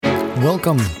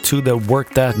Welcome to the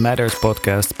Work That Matters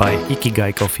podcast by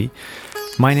Ikigai Coffee.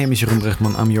 My name is Jeroen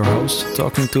Brugman, I'm your host,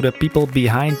 talking to the people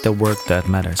behind the work that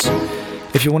matters.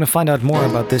 If you want to find out more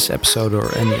about this episode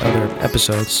or any other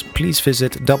episodes, please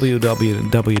visit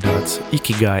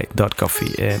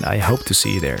www.ikigai.coffee and I hope to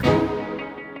see you there.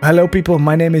 Hello people,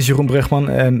 my name is Jeroen Brugman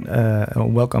and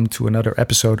welcome to another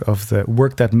episode of the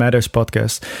Work That Matters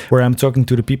podcast, where I'm talking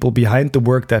to the people behind the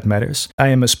work that matters. I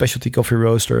am a specialty coffee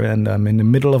roaster and I'm in the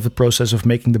middle of the process of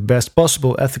making the best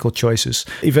possible ethical choices,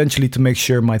 eventually to make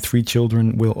sure my 3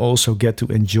 children will also get to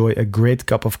enjoy a great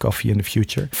cup of coffee in the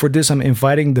future. For this, I'm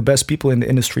inviting the best people in the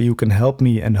industry who can help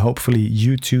me and hopefully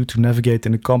you too to navigate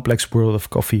in the complex world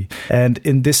of coffee. And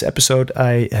in this episode,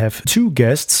 I have 2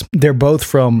 guests. They're both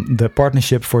from the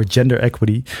Partnership for Gender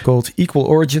Equity called Equal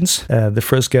Origins. The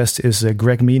first guest is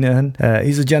Greg Menahan.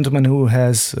 He's a gentleman who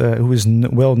is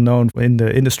well known in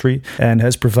the industry and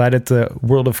has provided the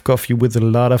world of coffee with a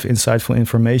lot of insightful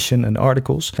information and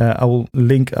articles. I will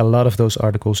link a lot of those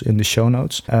articles in the show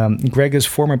notes. Greg is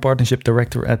former partnership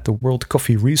director at the World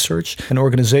Coffee Research, an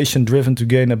organization driven to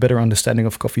gain a better understanding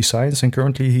of coffee science, and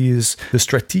currently he is the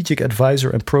strategic advisor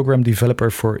and program developer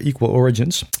for Equal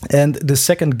Origins. And the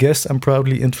second guest I'm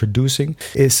proudly introducing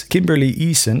is Kimberly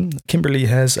Eason. Kimberly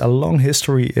has a long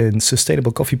history in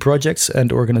sustainable coffee projects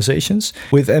and organizations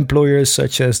with employers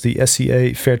such as the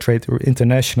SCA, Fairtrade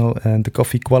International, and the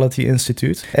Coffee Quality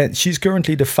Institute. And she's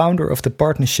currently the founder of the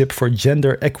Partnership for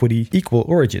Gender Equity, Equal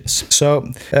Origins.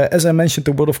 So, as I mentioned,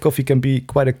 the world of coffee can be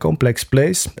quite a complex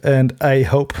place, and I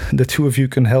hope the 2 of you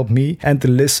can help me and the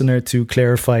listener to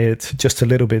clarify it just a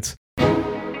little bit.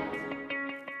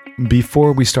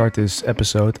 Before we start this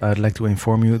episode, I'd like to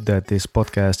inform you that this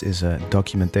podcast is a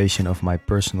documentation of my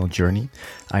personal journey.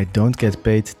 I don't get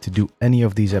paid to do any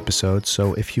of these episodes,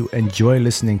 so if you enjoy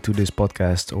listening to this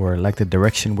podcast or like the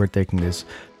direction we're taking this,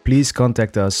 please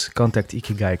contact us, contact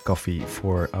Ikigai Coffee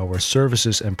for our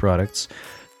services and products.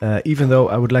 Even though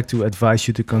I would like to advise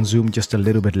you to consume just a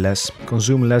little bit less.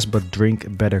 Consume less but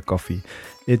drink better coffee.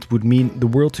 It would mean the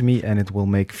world to me and it will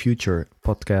make future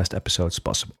podcast episodes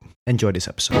possible. Enjoy this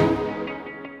episode.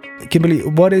 Kimberly,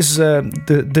 what is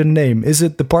the name? Is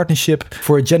it the Partnership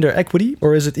for Gender Equity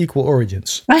or is it Equal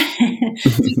Origins?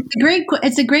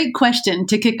 It's a great question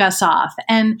to kick us off.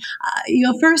 And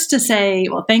first to say,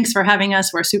 well, thanks for having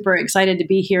us. We're super excited to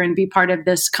be here and be part of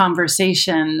this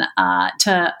conversation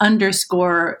to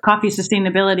underscore coffee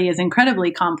sustainability is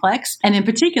incredibly complex. And in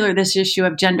particular, this issue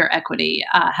of gender equity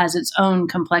has its own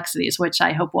complexities, which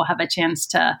I hope we'll have a chance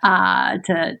to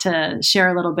share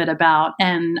a little bit about.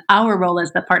 And our role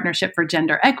as the Partnership for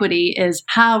Gender Equity is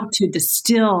how to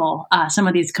distill some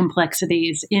of these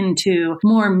complexities into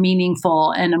more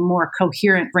meaningful and a more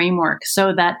coherent framework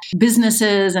so that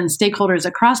businesses and stakeholders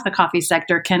across the coffee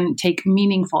sector can take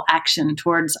meaningful action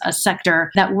towards a sector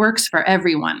that works for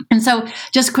everyone. And so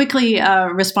just quickly,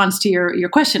 response to your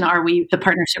question, are we the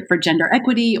Partnership for Gender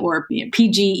Equity or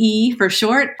PGE for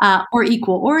short, or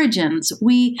Equal Origins?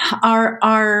 We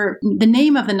are the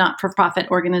name of the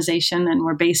not-for-profit organization, and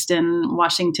we're based in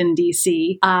Washington,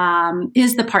 D.C.,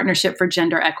 is the Partnership for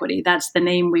Gender Equity. That's the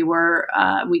name we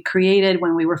created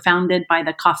when we were founded by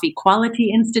the Coffee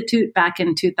Quality Institute back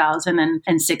in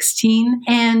 2016.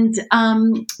 And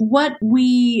what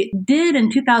we did in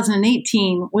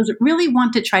 2018 was really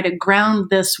want to try to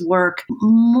ground this work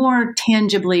more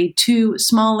tangibly to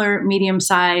smaller,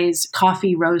 medium-sized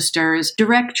coffee roasters,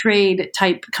 direct trade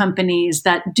type companies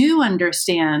that do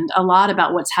understand a lot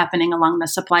about what's happening along the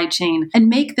supply chain and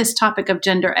make this topic of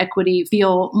gender equity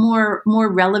feel more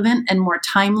relevant and more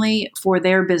timely for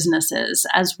their businesses,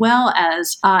 as well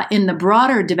as in the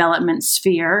broader development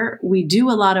sphere. We do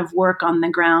a lot of work on the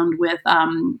ground with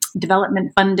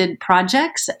development funded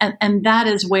projects, and that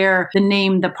is where the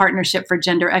name, the Partnership for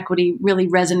Gender Equity, really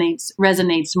resonates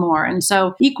more. And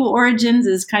so Equal Origins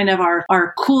is kind of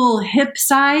our cool hip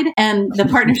side, and the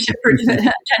Partnership for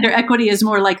Gender Equity is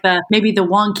more like maybe the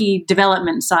wonky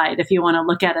development side, if you want to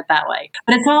look at it that way.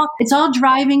 But it's all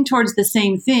driving towards the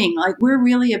same thing. Like, we're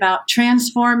really about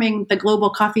transforming the global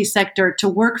coffee sector to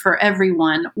work for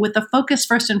everyone, with a focus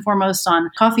first and foremost on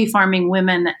coffee farming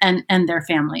women and their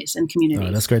families and communities.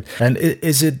 Oh, that's great. And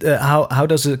is it how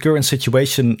does the current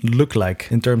situation look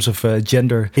like in terms of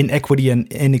gender inequity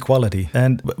and inequality?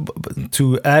 And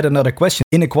to add another question,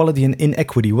 inequality and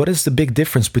inequity, what is the big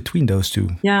difference between those two?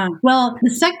 Yeah, well,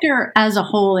 the sector as a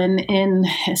whole, in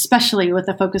especially with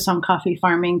the focus on coffee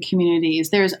farming communities,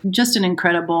 there's just an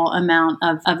incredible amount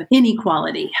of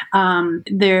inequality.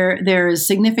 There is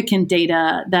significant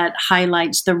data that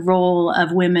highlights the role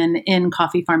of women in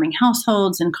coffee farming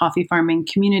households and coffee farming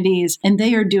communities, and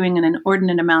they are doing an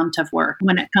inordinate amount of work.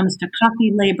 When it comes to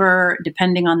coffee labor,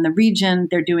 depending on the region,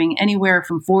 they're doing anywhere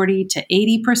from 40 to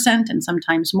 80% and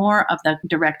sometimes more of the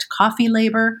direct coffee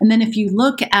labor. And then if you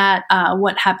look at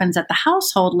what happens at the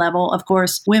household level, of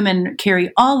course, women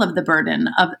carry all of the burden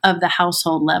of the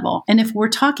household level. And if we're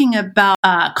talking about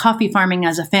coffee farming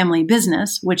as a family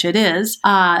business, which it is,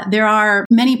 there are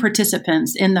many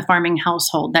participants in the farming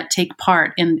household that take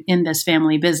part in this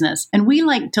family business. And we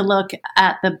like to look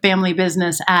at the family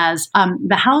business as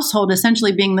the household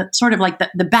essentially being sort of like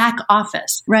the back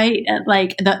office, right?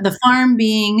 Like the farm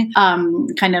being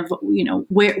kind of,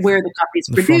 where the coffee is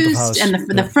produced and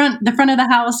the front of the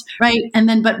house, right? And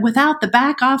then, but without the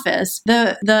back office,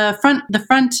 the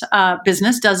front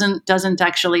business doesn't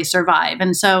actually survive.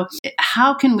 And so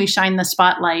how can we shine the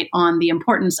spotlight on the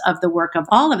importance of the work of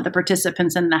all of the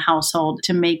participants in the household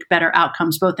to make better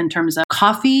outcomes, both in terms of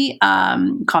coffee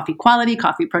quality,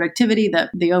 coffee productivity,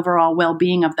 the overall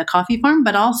well-being of the coffee farm,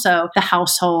 but also the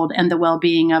household and the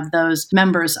well-being of those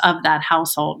members of that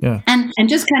household. Yeah. And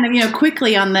just kind of,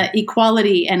 quickly on the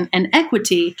equality and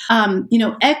equity,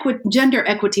 gender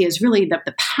equity is really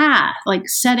the path, like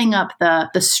setting up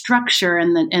the structure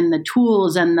and the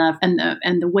tools and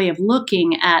the way of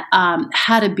looking at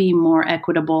how to be more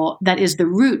equitable. That is the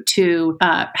route to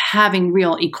having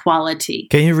real equality.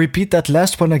 Can you repeat that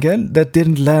last one again? That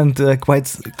didn't land quite.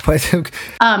 So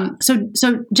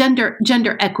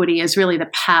gender equity is really the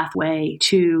pathway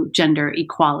to gender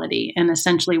equality, and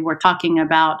essentially we're talking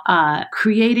about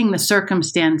creating the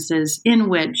circumstances in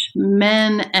which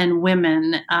men and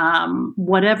women,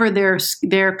 whatever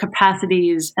their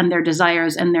capacities and their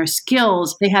desires and their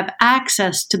skills, they have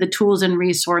access to the tools and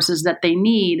resources that they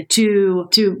need to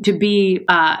be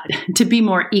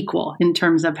more equal in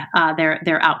terms of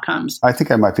their outcomes. I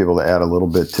think I might be able to add a little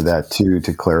bit to that too,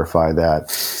 to clarify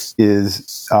that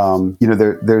is,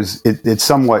 it's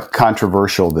somewhat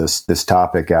controversial, this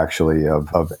topic actually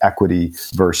of equity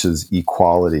versus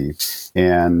equality.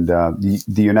 And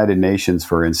the United Nations,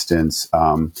 for instance,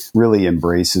 really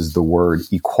embraces the word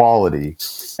equality.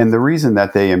 And the reason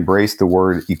that they embrace the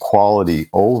word equality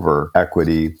over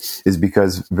equity is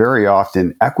because very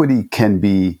often equity can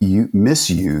be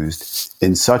misused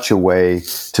in such a way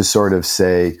to sort of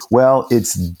say, well,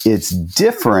 it's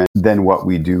different than what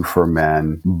we do for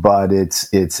men, but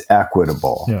it's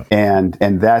equitable. Yeah.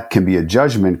 And that can be a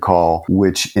judgment call,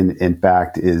 which in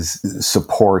fact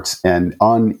supports an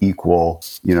unequal,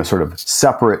 sort of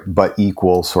separate but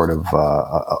equal sort of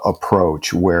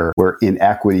approach where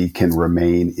inequity can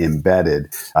remain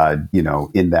embedded,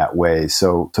 in that way.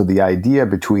 So the idea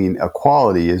between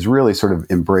equality is really sort of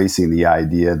embracing the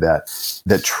idea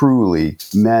that truly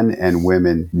men and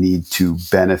women need to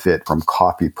benefit from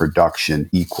coffee production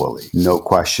equally. No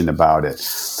question about it.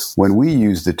 When we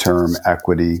use the term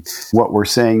equity, what we're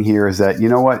saying here is that,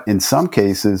 in some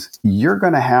cases, you're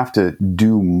going to have to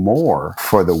do more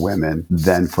for the women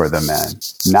than for the men.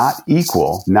 Not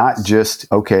equal, not just,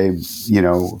 okay,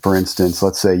 for instance,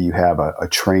 let's say you have a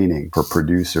training for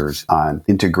producers on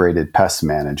integrated pest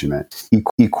management.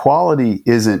 Equality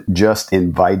isn't just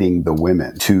inviting the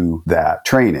women to that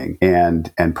training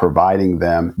and providing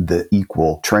them the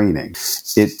equal training.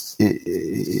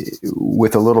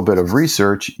 With a little bit of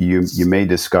research, you may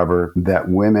discover that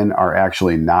women are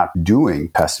actually not doing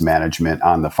pest management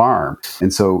on the farm.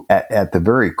 And so at the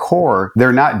very core,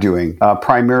 they're not doing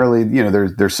primarily,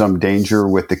 there's some danger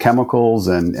with the chemicals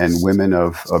and women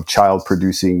of child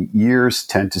producing years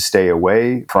tend to stay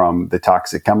away from the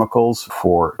toxic chemicals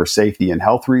for safety and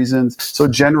health reasons. So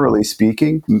generally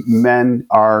speaking, men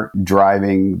are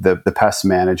driving the pest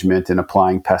management and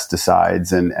applying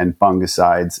pesticides and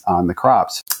fungicides on the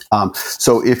crops.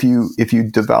 So if you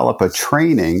develop a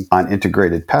training on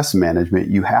integrated pest management,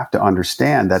 you have to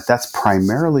understand that that's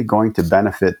primarily going to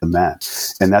benefit the men,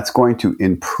 and that's going to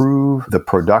improve the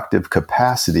productive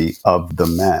capacity of the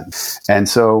men. And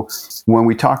so when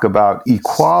we talk about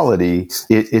equality,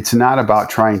 it's not about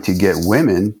trying to get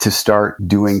women to start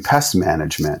doing pest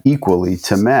management equally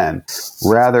to men.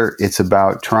 Rather, it's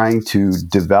about trying to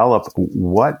develop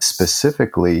what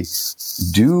specifically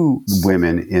do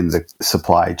women in the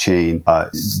supply chain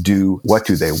what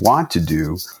do they want to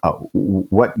do?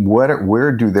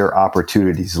 Where do their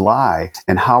opportunities lie,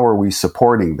 and how are we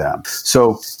supporting them?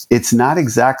 So it's not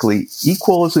exactly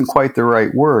equal, isn't quite the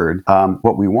right word.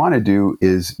 What we want to do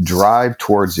is drive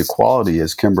towards equality,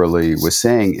 as Kimberly was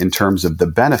saying, in terms of the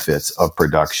benefits of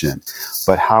production.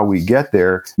 But how we get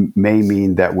there may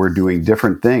mean that we're doing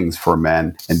different things for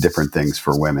men and different things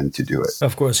for women to do it.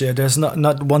 Of course, yeah. There's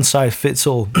not one size fits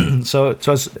all. So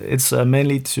it's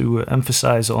mainly to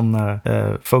emphasize on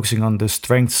focusing on the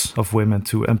strengths of women,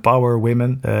 to empower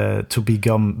women to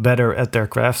become better at their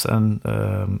craft and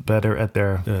better at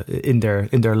their in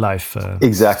their life.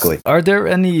 Exactly. Are there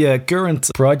any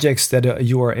current projects that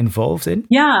you are involved in?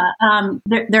 Yeah,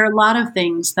 there are a lot of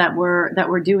things that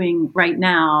we're doing right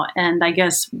now, and I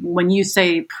guess when you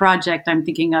say project, I'm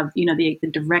thinking of the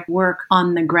direct work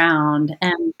on the ground,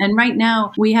 and right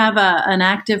now we have an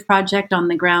active project on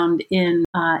the ground in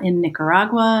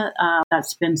Nicaragua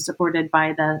that's been supported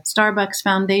by the Starbucks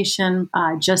Foundation.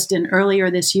 Just earlier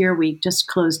this year, we just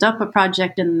closed up a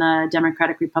project in the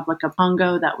Democratic Republic of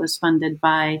Congo that was funded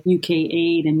by UK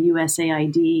Aid and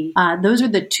USAID. Those are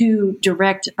the two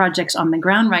direct projects on the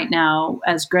ground right now.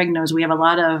 As Greg knows, we have a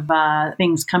lot of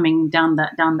things coming down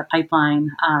the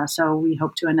pipeline. So we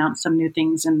hope to announce some new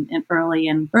things in early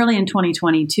in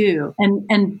 2022.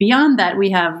 And beyond that, we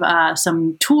have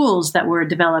some tools that we're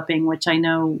developing, which I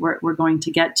know we're going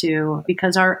to get to,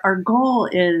 because our goal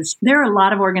is, there are a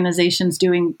lot of organizations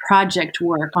doing project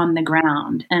work on the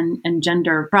ground, and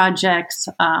gender projects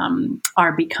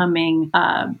are becoming,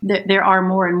 there are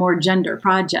more and more gender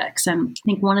projects. And I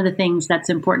think one of the things that's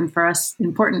important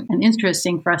and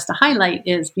interesting for us to highlight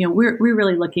is, we're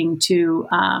really looking to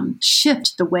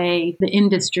shift the way the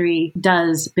industry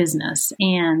does business,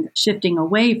 and shifting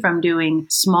away from doing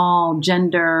small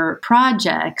gender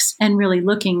projects and really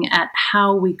looking at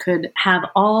how we could have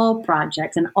all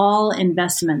projects and all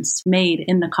investments made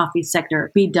in the coffee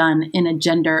sector be done in a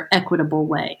gender equitable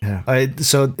way. Yeah.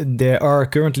 So there are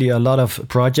currently a lot of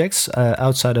projects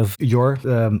outside of your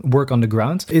work on the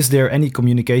ground. Is there any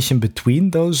communication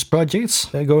between those projects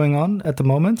going on at the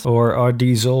moment, or are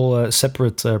these all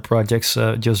separate projects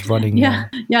just running?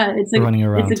 Running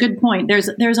around. It's a good point.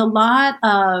 There's a lot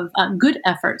of good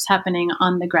efforts happening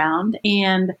on the ground,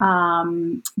 and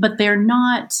but they're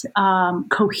not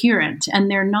coherent, and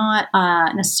they're not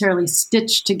necessarily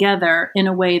stitched together in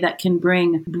a way that can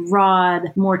bring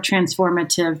broad, more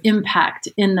transformative impact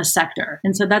in the sector.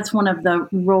 And so that's one of the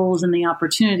roles and the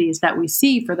opportunities that we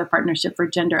see for the Partnership for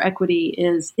Gender Equity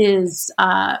is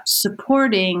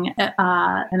supporting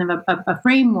kind of a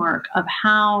framework of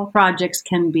how projects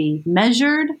can be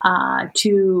measured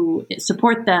to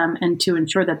support them and to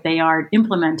ensure that they are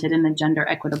implemented in a gender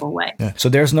equitable way. Yeah. So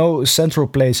there's no central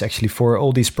place actually for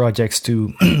all these projects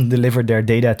to deliver their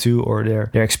data to, or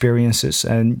their experiences,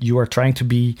 and you are trying to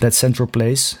be that central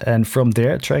place, and from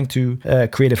there trying to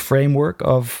create a framework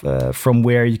of from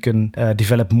where you can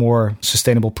develop more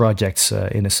sustainable projects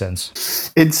in a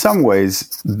sense. In some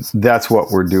ways, that's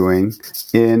what we're doing.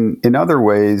 In other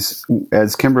ways,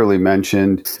 as Kimberly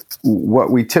mentioned, what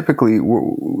we typically,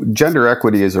 gender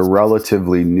equity is a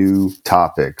relatively new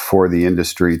topic for the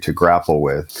industry to grapple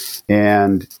with,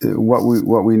 and what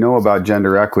we know about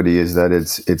gender equity is that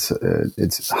it's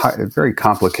a very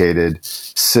complicated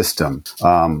system.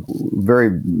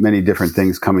 Very many different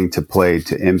things coming to play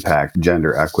to impact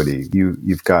gender equity.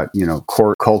 You've got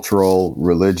core cultural,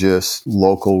 religious,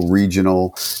 local,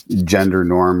 regional gender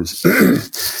norms.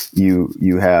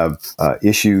 You have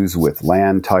issues with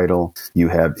land title. You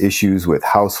have issues with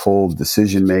household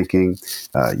decision making.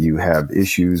 You have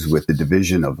issues with the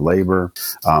division of labor.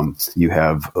 You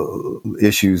have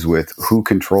issues with who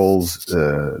controls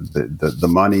the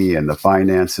money and the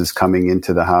finances coming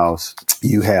into the house.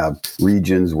 You have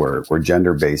regions where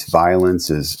gender-based violence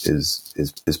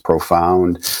is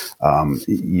profound.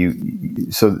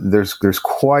 So there's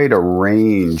quite a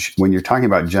range when you're talking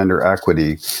about gender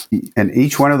equity, and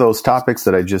each one of those topics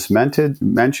that I just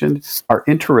mentioned are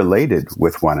interrelated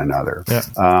with one another. Yeah.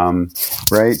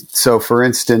 Right. So, for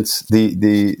instance,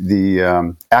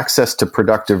 the access to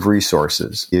productive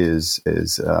resources is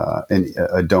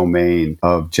a domain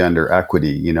of gender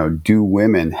equity. Do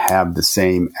women have the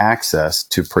same access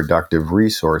to productive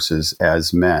resources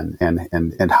as men,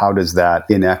 and how does that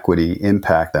inequity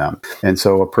impact them? And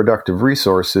so,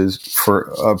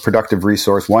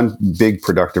 one big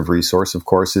productive resource, of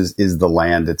course, is the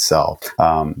land itself,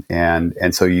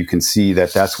 and so you can see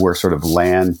that's where sort of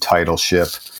land titleship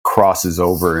crosses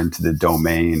over into the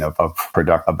domain of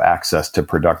access to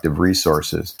productive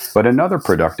resources. But another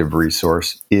productive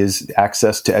resource is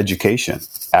access to education,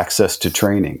 access to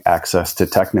training. training, access to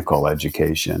technical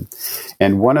education.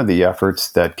 And one of the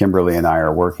efforts that Kimberly and I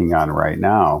are working on right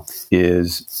now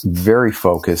is very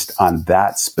focused on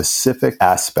that specific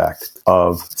aspect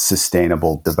of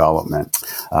sustainable development.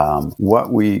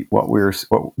 What we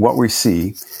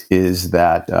see is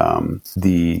that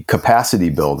the capacity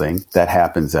building that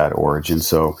happens at Origin.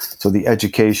 So the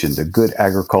education, the good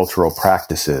agricultural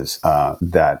practices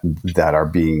that are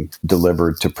being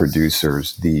delivered to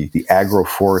producers, the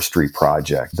agroforestry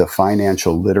project, the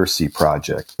financial literacy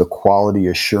project, the quality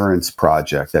assurance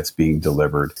project that's being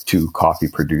delivered to coffee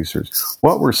producers.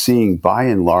 What we're seeing by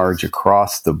and large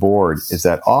across the board is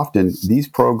that often these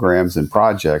programs and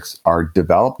projects are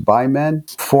developed by men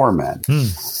for men.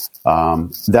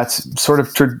 That's sort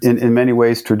of in many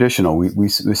ways traditional. We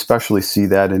especially see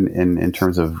that in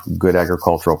terms of good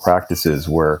agricultural practices,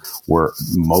 where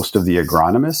most of the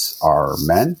agronomists are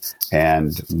men,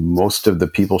 and most of the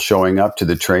people showing up to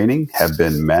the training have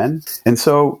been men. And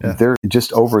so they're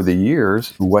just over the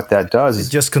years, what that does is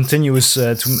it just continues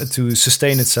to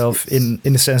sustain itself in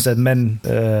the sense that men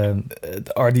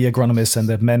are the agronomists and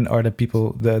that men are the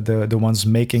people, the ones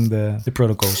making the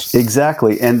protocols.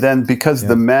 Exactly. And then because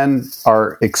the men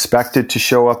are expected to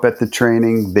show up at the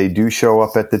training, they do show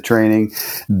up at the training,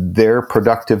 their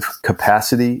productive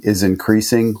capacity is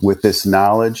increasing with this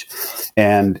knowledge.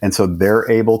 And so they're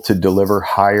able to deliver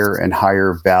higher and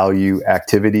higher value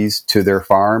activities to their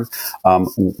farm,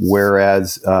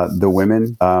 whereas the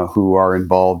women who are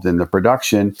involved in the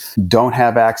production don't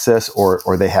have access,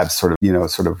 or they have sort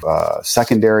of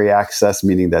secondary access,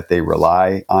 meaning that they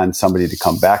rely on somebody to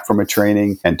come back from a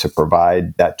training and to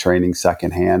provide that training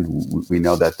secondhand. We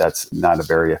know that that's not a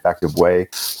very effective way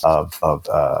of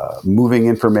moving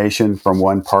information from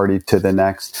one party to the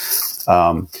next.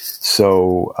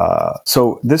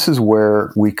 So this is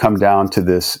where we come down to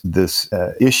this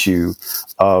issue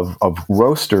of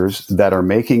roasters that are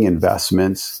making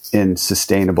investments in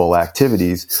sustainable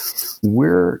activities.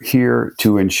 We're here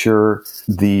to ensure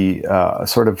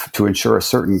to ensure a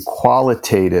certain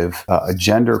qualitative,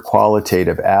 gender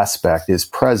qualitative aspect is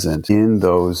present in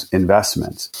those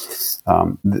investments.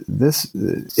 This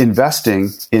investing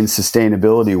in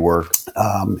sustainability work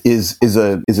is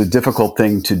a difficult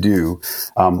thing to do.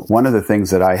 One of the things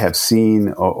that I have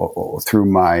seen through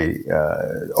my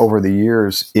over the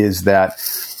years is that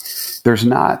there's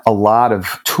not a lot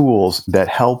of tools that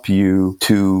help you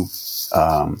to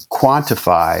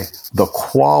quantify the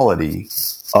quality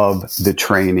of the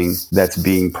training that's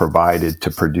being provided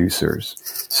to producers.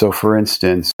 So, for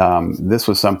instance, this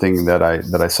was something that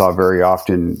I saw very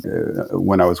often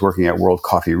when I was working at World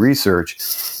Coffee Research,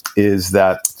 is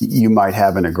that you might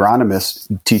have an agronomist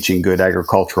teaching good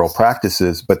agricultural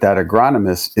practices, but that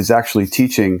agronomist is actually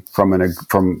teaching from an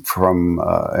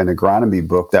agronomy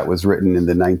book that was written in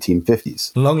the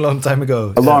 1950s. Long time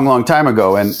ago. A long time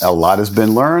ago, and a lot has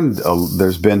been learned.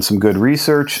 There's been some good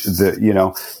research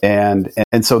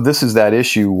and so this is that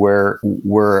issue where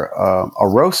a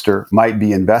roaster might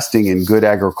be investing in good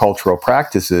agricultural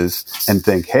practices and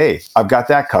think, hey, I've got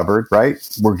that covered, right?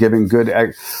 We're giving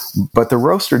but the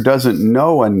roaster doesn't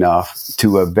know enough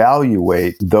to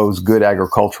evaluate those good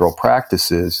agricultural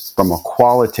practices from a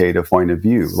qualitative point of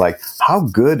view. Like, how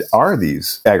good are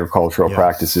these agricultural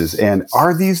practices? And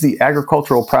are these the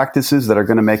agricultural practices that are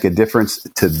going to make a difference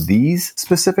to these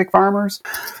specific farmers?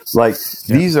 Like,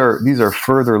 these are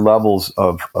further levels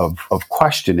of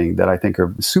questioning that I think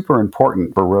are super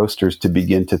important for roasters to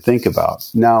begin to think about.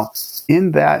 Now,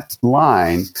 in that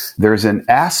line, there's an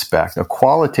aspect, a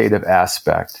qualitative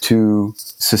aspect to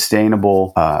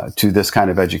sustainable, to this kind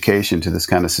of education, to this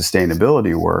kind of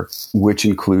sustainability work, which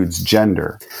includes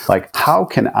gender. Like, how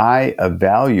can I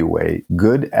evaluate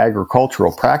good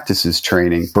agricultural practices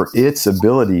training for its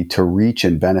ability to reach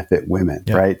and benefit women,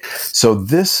 right? So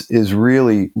this is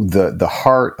really the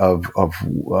heart of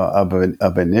an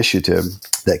initiative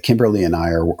that Kimberly and I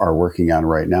are working on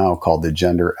right now called the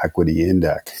Gender Equity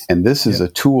Index. And this is a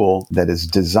tool that is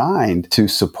designed to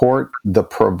support the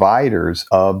providers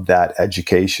of that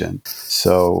education.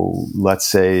 So let's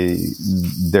say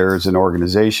there's an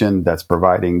organization that's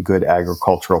providing good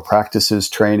agricultural practices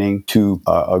training to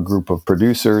a group of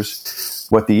producers.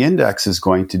 What the index is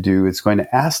going to do, it's going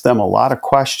to ask them a lot of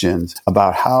questions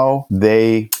about how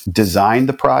they design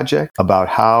the project, about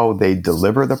how they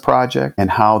deliver the project, and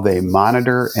how they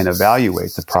monitor and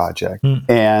evaluate the project.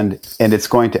 And it's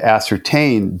going to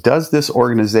ascertain, does this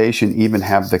organization even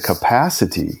have the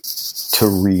capacity to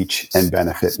reach and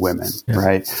benefit women,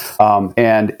 right?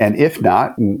 And if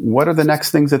not, what are the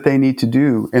next things that they need to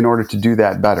do in order to do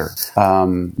that better?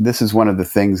 This is one of the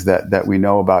things that we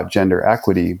know about gender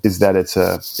equity, is that it's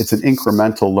an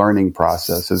incremental learning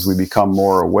process. As we become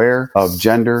more aware of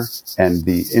gender and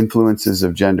the influences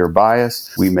of gender bias,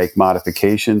 we make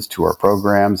modifications to our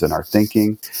programs and our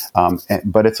thinking,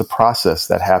 but it's a process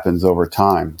that happens over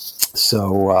time.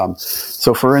 So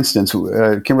for instance,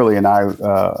 Kimberly and I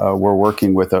were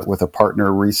working with a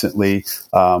partner recently,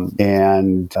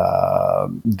 and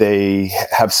they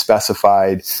have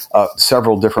specified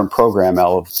several different program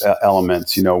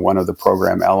elements. One of the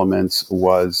program elements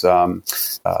was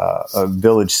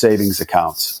village savings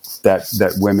accounts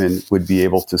that women would be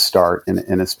able to start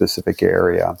in a specific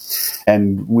area.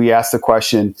 And we asked the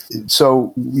question,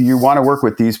 so you want to work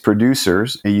with these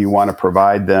producers and you want to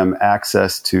provide them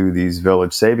access to these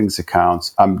village savings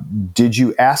accounts. Did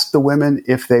you ask the women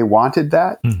if they wanted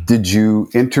that? Did you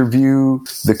interview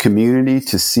the community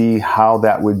to see how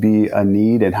that would be a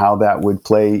need and how that would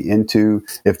play into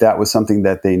if that was something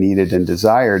that they needed and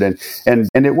desired? And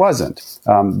it wasn't.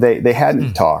 They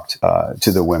hadn't talked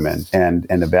to the women and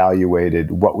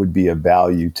evaluated what would be of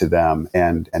value to them.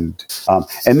 And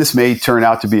this may turn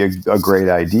out to be a great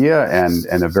idea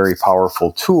and a very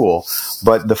powerful tool,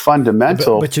 but the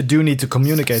fundamental. But you do need to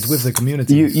communicate with the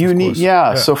community. You need,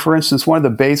 So, for instance, one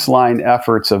of the baseline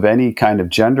efforts of any kind of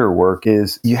gender work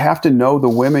is you have to know the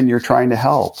women you're trying to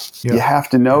help. You have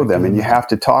to know them and you have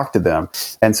to talk to them.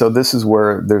 And so this is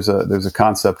where there's a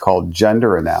concept called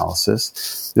gender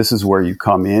analysis. This is where you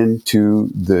come into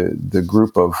the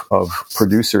group of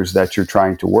producers that you're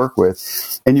trying to work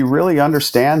with, and you really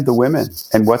understand the women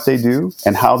and what they do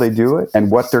and how they do it and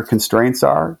what their constraints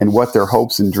are and what their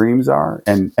hopes and dreams are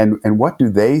and what do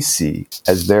they see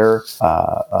as their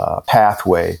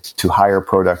pathway to higher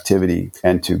productivity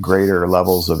and to greater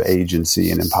levels of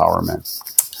agency and empowerment.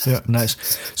 Yeah, nice.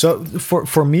 So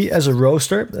for me as a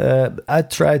roaster, I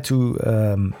try to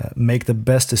make the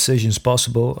best decisions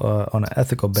possible on an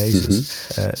ethical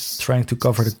basis, trying to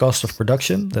cover the cost of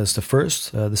production. That's the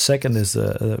first. The second is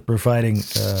providing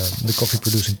the coffee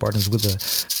producing partners with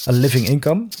a living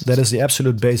income. That is the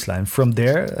absolute baseline. From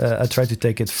there, I try to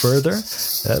take it further,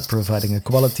 providing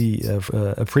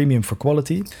a premium for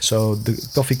quality. So the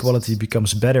coffee quality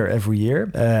becomes better every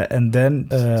year, and then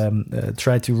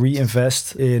try to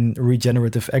reinvest in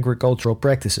regenerative agricultural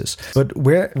practices. But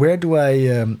where do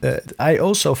I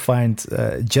also find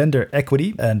gender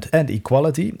equity and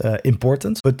equality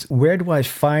important, but where do I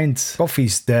find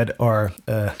coffees that are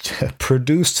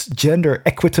produced gender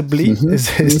equitably?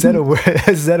 Is that a word?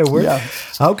 Is that a word? Yeah.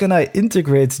 How can I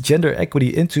integrate gender equity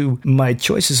into my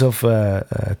choices of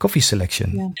coffee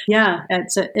selection? Yeah,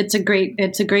 it's a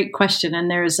great question,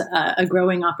 and there's a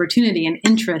growing opportunity and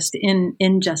interest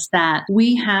in just that.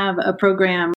 We have a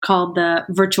program called the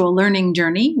Virtual Learning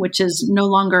Journey, which is no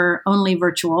longer only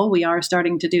virtual. We are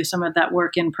starting to do some of that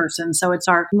work in person. So it's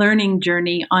our learning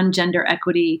journey on gender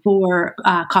equity for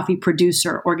coffee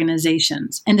producer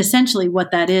organizations. And essentially what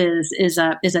that is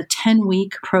a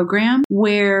 10-week program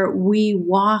where we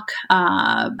walk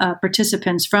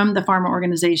participants from the pharma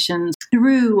organizations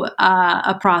through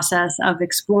a process of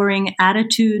exploring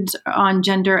attitudes on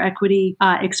gender equity,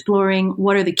 exploring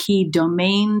what are the key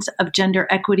domains of gender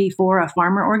equity for a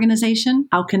pharma organization.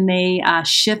 How can they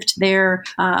shift their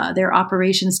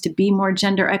operations to be more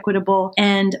gender equitable?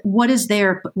 And what is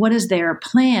their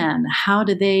plan? How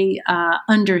do they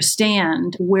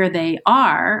understand where they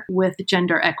are with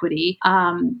gender equity?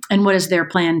 And what is their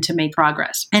plan to make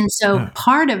progress? And so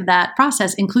part of that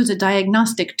process includes a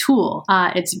diagnostic tool.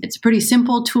 It's a pretty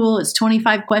simple tool. It's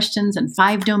 25 questions and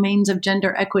 5 domains of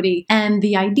gender equity. And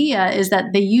the idea is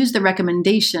that they use the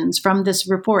recommendations from this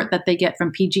report that they get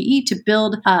from PGE to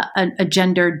build a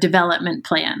gender development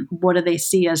plan. What do they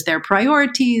see as their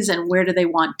priorities, and where do they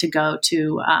want to go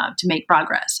to make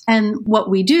progress? And what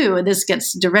we do, and this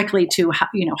gets directly to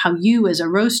how you as a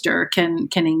roaster can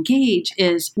engage,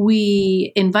 is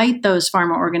we invite those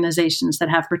pharma organizations that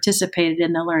have participated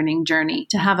in the learning journey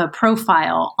to have a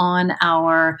profile on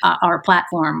our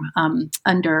platform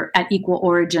at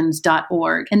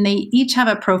equalorigins.org, and they each have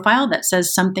a profile that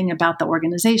says something about the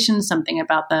organization, something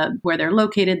about where they're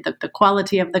located, the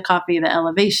quality of the coffee, the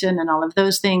elevation, and all of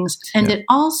those things. And it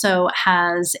also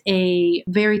has a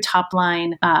very top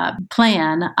line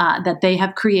plan that they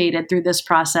have created through this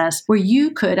process where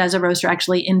you could, as a roaster,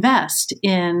 actually invest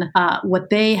in what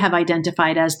they have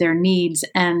identified as their needs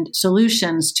and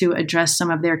solutions to address some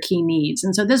of their key needs.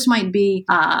 And so this might be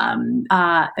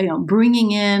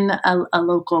bringing in a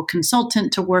local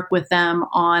consultant to work with them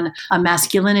on a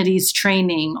masculinities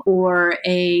training, or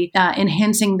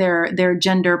enhancing their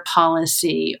gender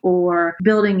policy, or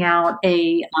building out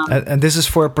a and this is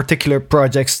for particular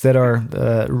projects that are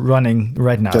running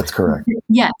right now. That's correct.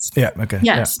 Yes. Yeah. Okay.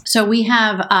 Yes. Yeah. So we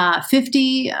have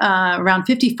around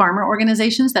 50 farmer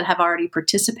organizations that have already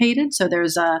participated. So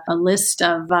there's a list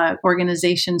of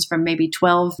organizations from maybe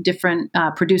 12 different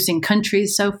producing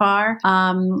countries so far.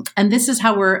 And this is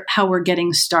how we're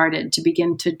getting started to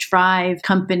begin to drive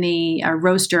company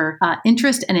roaster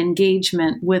interest and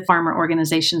engagement with farmer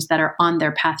organizations that are on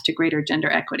their path to greater gender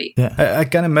equity. Yeah, I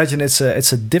can imagine it's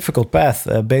a difficult path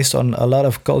based on a lot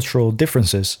of cultural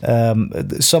differences.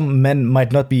 Some men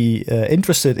might not be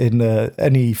interested in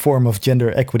any form of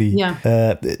gender equity.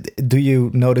 Yeah. Do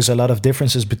you notice a lot of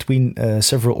differences between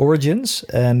several origins?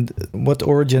 And what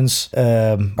origins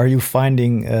are you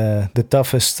finding the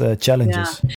toughest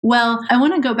challenges? Yeah. Well, I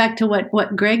want to go back to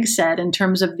what Greg said in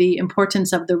terms of the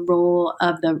importance of the role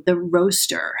of the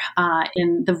roaster.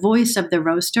 In the voice of the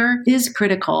roaster is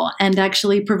critical and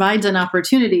actually provides an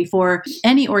opportunity for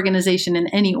any organization in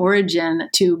any origin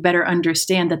to better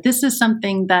understand that this is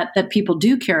something that people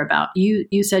do care about.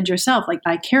 You said yourself, like,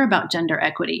 I care about gender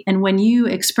equity. And when you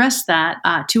express that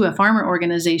to a farmer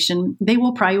organization, they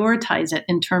will prioritize it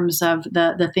in terms of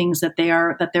the things that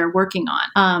they're working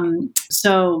on.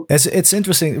 So it's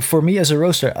interesting for me as a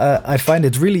roaster. I find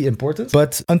it really important,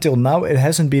 but until now it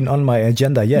hasn't been on my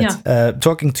agenda yet. Yeah.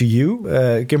 Talking to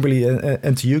you, Kimberly,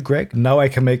 and to you, Greg, now I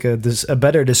can make a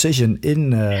better decision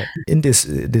in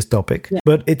this topic. Yeah.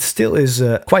 But it still is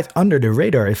quite under the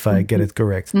radar, if I get it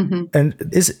correct. Mm-hmm. And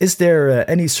is there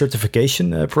any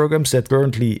certification programs that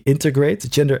currently integrate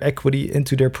gender equity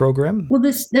into their program? Well,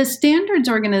 the standards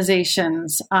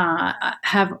organizations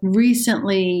have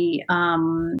recently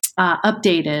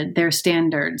updated their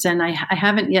standards, and I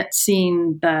haven't yet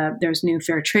seen there's new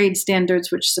fair trade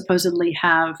standards, which supposedly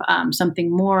have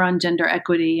something more on gender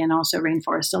equity, and also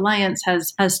Rainforest Alliance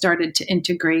has started to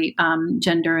integrate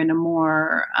gender in a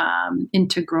more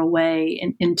integral way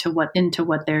into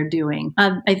what they're doing.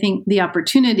 I think the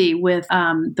opportunity with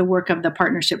the work of the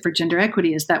Partnership for Gender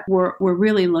Equity is that we're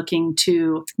really looking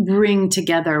to bring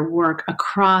together work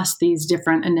across these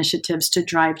different initiatives to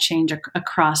drive change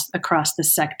across the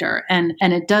sector, and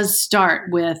it does start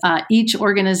with each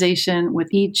organization, with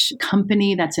each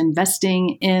company that's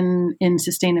investing in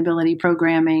sustainability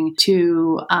programming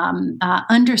to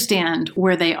understand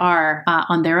where they are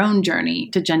on their own journey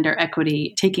to gender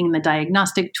equity, taking the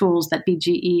diagnostic tools that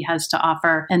BGE has to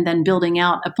offer, and then building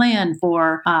out a plan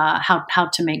for how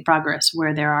to make progress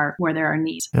where there are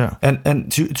needs. Yeah,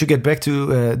 and to get back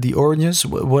to the origins,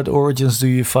 what origins do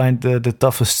you find the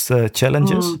toughest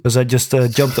challenges? Because I just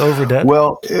jumped over that.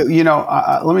 Well,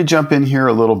 let me jump in here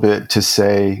a little bit to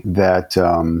say that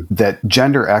that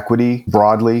gender equity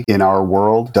broadly in our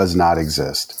world does not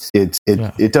exist.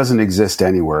 It doesn't exist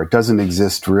anywhere. It doesn't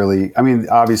exist really. I mean,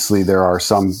 obviously there are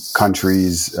some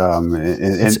countries.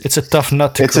 It's a tough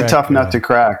nut to crack. It's a tough nut to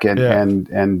crack, and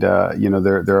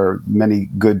there are many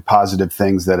good positive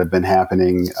things that have been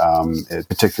happening,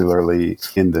 particularly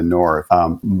in the north.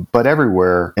 But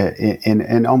everywhere,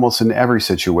 in almost in every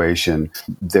situation,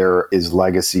 there is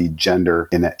legacy gender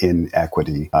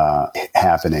inequity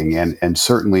happening, and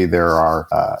certainly there are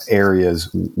areas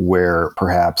where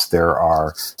perhaps there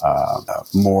are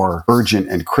more urgent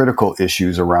and critical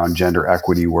issues around gender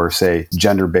equity, where, say,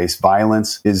 gender-based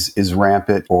violence is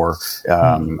rampant, or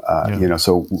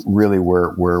so really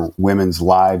where women's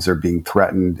lives are being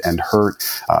threatened and hurt.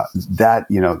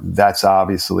 That's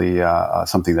obviously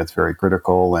something that's very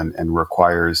critical and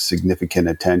requires significant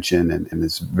attention, and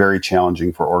is very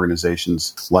challenging for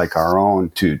organizations like our own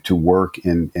to work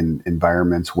in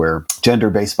environments where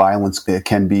gender-based violence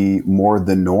can be more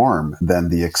the norm than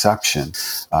the exception,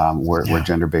 where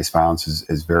gender-based violence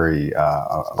is very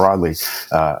broadly.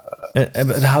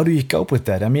 But how do you cope with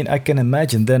that? I mean, I can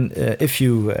imagine then if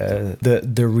you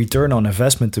the return on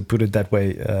investment, to put it that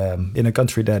way, in a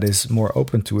country that is more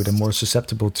open to it and more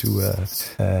susceptible to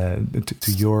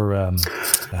your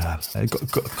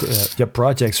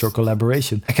projects or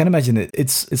collaboration. I can imagine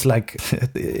it's like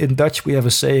in Dutch we have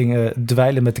a saying,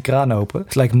 dweilen met de kraan open.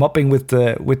 It's like mopping with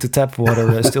the tap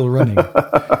water still running.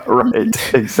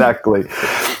 Right, exactly.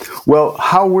 Well,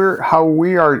 how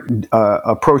we are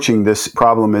approaching this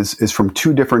problem is from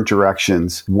two different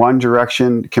directions. One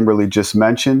direction, Kimberly just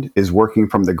mentioned, is working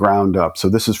from the ground up. So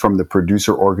this is from the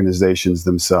producer organizations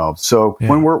themselves. So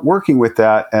when we're working with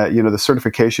that, the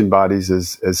certification bodies,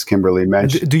 as Kimberly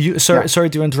mentioned. Do you? Sorry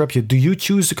to interrupt you. Do you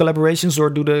choose the collaborations, or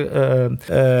do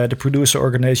the producer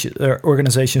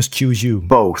organizations choose you?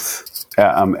 Both.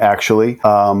 Actually.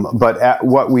 But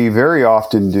what we very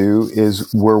often do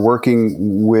is we're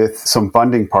working with some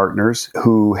funding partners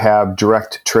who have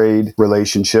direct trade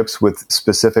relationships with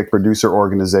specific producer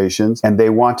organizations, and they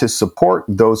want to support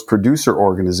those producer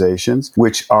organizations,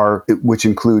 which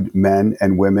include men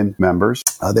and women members.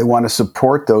 They want to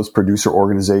support those producer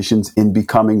organizations in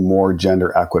becoming more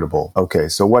gender equitable. Okay,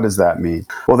 so what does that mean?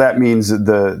 Well, that means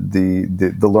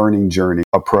the learning journey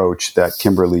approach that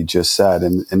Kimberly just said,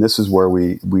 and this is where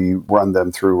we run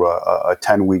them through a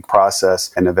 10-week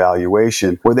process and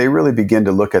evaluation where they really begin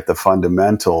to look at the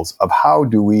fundamentals of how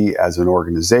do we as an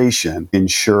organization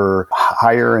ensure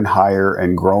higher and higher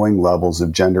and growing levels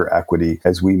of gender equity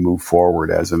as we move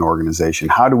forward as an organization.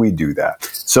 How do we do that?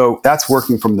 So that's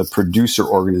working from the producer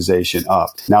organization up.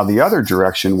 Now, the other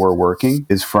direction we're working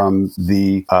is from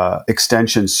the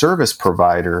extension service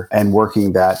provider and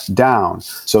working that down.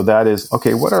 So that is,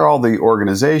 okay, what are all the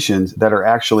organizations that are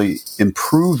actually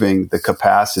improving the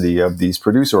capacity of these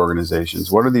producer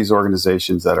organizations? What are these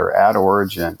organizations that are at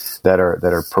origin, that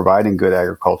are providing good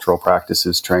agricultural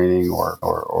practices training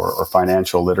or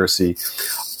financial literacy?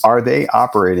 Are they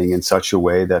operating in such a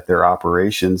way that their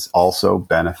operations also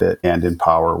benefit and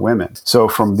empower women? So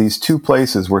from these two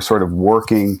places, we're sort of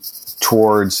working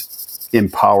towards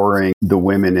empowering the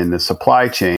women in the supply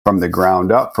chain from the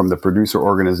ground up, from the producer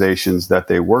organizations that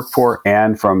they work for,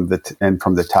 and from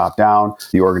the top down,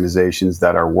 the organizations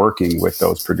that are working with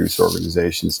those producer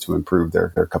organizations to improve their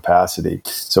capacity.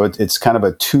 So it's kind of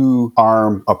a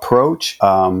two-arm approach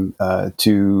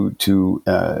to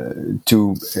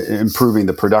improving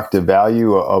the productive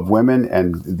value of women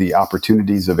and the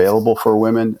opportunities available for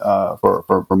women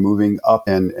for moving up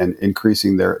and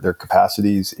increasing their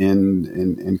capacities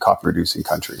in coffee producing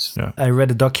countries. Yeah. I read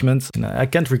a document, I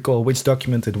can't recall which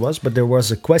document it was, but there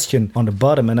was a question on the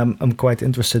bottom, and I'm quite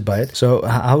interested by it. So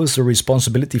how is the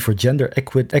responsibility for gender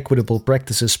equitable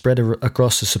practices spread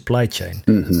across the supply chain?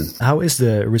 Mm-hmm. How is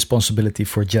the responsibility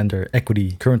for gender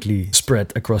equity currently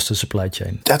spread across the supply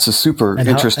chain? That's a super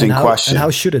interesting question. And how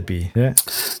should it be? Yeah.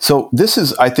 So this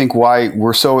is, I think, why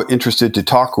we're so interested to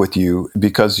talk with you,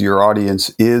 because your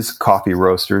audience is coffee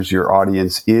roasters. Your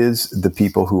audience is the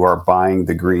people who are buying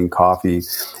the green coffee.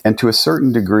 And to a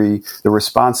certain degree, the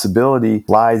responsibility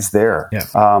lies there.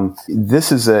 Yeah.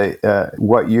 This is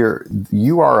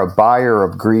you are a buyer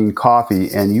of green coffee,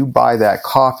 and you buy that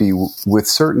coffee with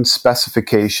certain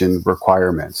specification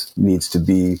requirements. It needs to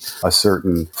be a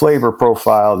certain flavor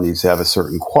profile, it needs to have a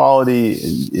certain quality,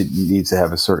 it needs to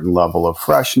have a certain level of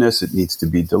freshness, it needs to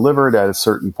be delivered at a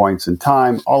certain points in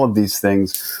time. All of these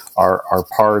things are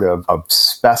part of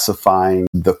specifying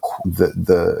the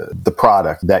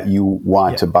product that you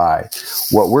want to buy.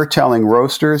 What we're telling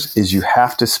roasters is you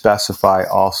have to specify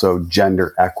also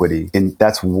gender equity. And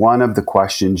that's one of the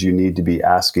questions you need to be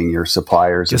asking your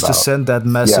suppliers just about. To send that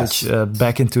message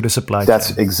back into the supply chain.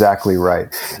 That's exactly right.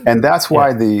 And that's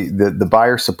why the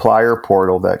buyer supplier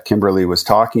portal that Kimberly was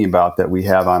talking about that we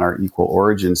have on our Equal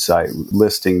Origin site,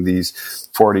 listing these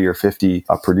 40 or 50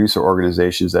 producer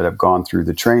organizations that have gone through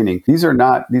the training. These are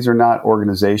not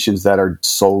organizations that are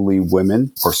solely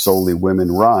women or solely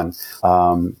women run.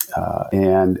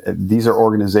 And these are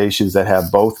organizations that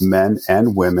have both men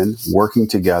and women working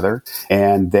together,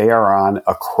 and they are on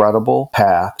a credible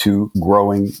path to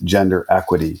growing gender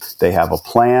equity. They have a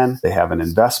plan, they have an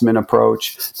investment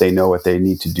approach, they know what they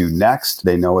need to do next,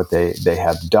 they know what they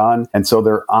have done, and so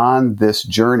they're on this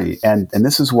journey. And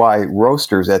this is why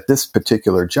roasters at this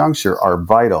particular juncture are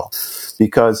vital,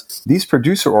 because these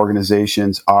producer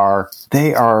organizations are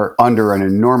under an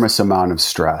enormous amount of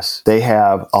stress. They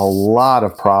have a lot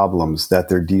of problems that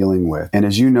they're dealing with. And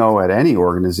as you know, at any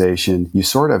organization, you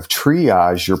sort of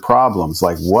triage your problems.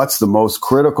 Like, what's the most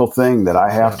critical thing that I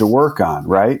have to work on,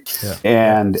 right? Yeah.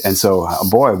 And so,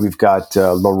 boy, we've got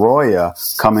La Roya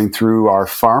coming through our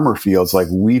farmer fields. Like,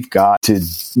 we've got to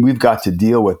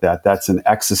deal with that. That's an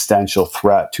existential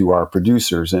threat to our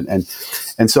producers. And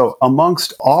so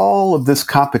amongst all of this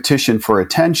competition for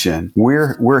attention,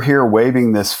 we're here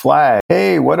waving this flag.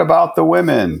 Hey, what about the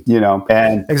women?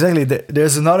 And exactly.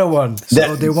 There's another one.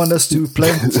 So they want us to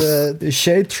plant the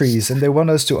shade trees, and they want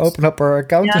us to open up our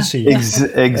accountancy.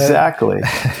 Exactly.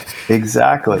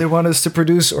 Exactly. They want us to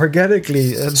produce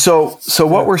organically. So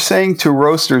what we're saying to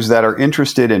roasters that are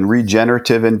interested in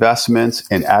regenerative investments,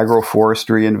 in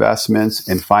agroforestry investments,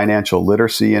 in financial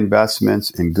literacy investments,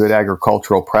 in good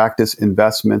agricultural practice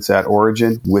investments at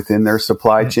origin within their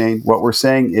supply chain, what we're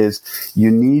saying is you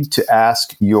need to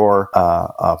ask your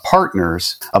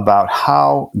partners about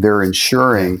how they're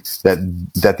ensuring that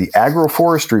the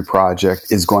agroforestry project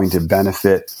is going to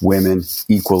benefit women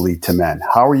equally to men.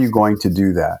 How are you going to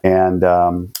do that? And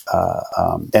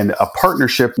a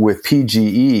partnership with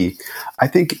PGE, I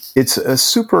think it's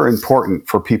super important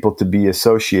for people to be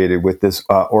associated with this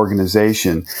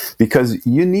organization, because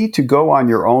you need to go on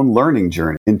your own learning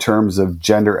journey in terms of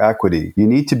gender equity. You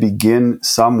need to begin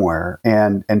somewhere,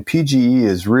 and PGE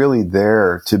is really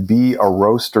there to be a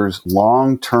roaster's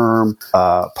long-term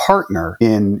partner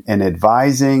in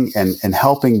advising and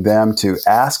helping them to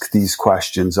ask these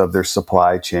questions of their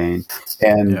supply chain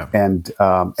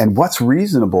and what's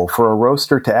reasonable for a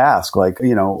roaster to ask, like,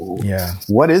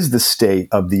 what is the state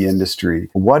of the industry?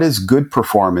 What does good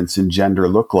performance in gender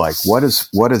look like? What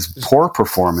does poor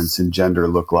performance in gender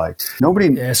look like?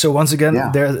 So once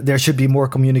again, there should be more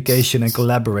communication and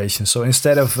collaboration. So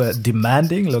instead of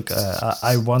demanding, look,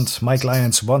 I want, my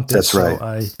clients want this. That's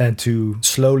right. And to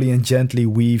slowly and gently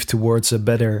weave towards a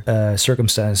better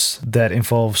circumstance that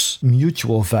involves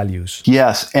mutual values.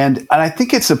 Yes. And I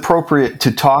think it's appropriate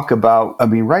to talk about,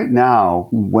 right now,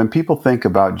 when people think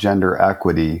about gender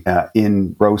equity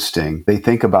in roasting, they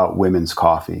think about women's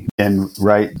coffee. And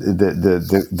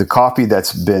the coffee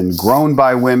that's been grown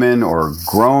by women or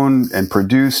grown and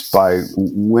produced by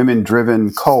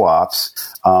women-driven co-ops,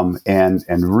 and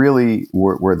really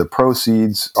where the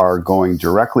proceeds are going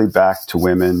directly back to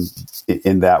women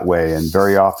in that way. And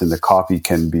very often the coffee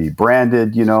can be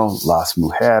branded, Las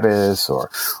Mujeres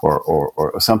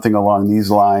or something along these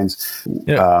lines.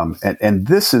 Yeah. And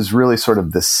this is really sort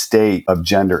of the state of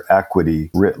gender equity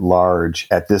writ large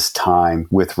at this time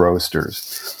with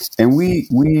roasters. And we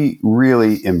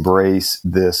really embrace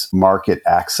this market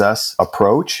access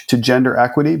approach to gender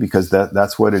equity, because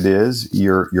that's what it is.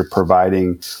 You're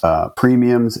providing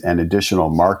premiums and additional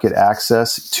market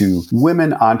access to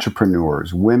women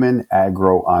entrepreneurs, women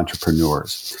agro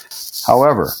entrepreneurs.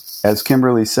 However, as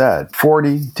Kimberly said,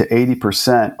 40 to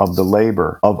 80% of the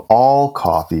labor of all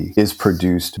coffee is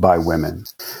produced by women.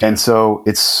 And so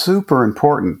it's super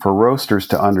important for roasters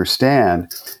to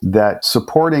understand that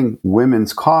supporting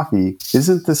women's coffee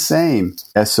isn't the same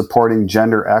as supporting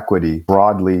gender equity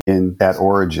broadly at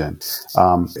origin.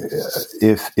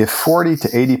 If 40 to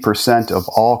 80% of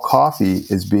all coffee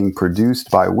is being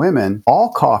produced by women, all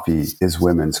coffee is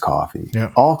women's coffee.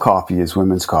 Yeah. All coffee is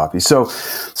women's coffee. So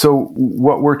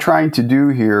what we're trying to do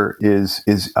here is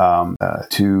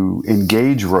to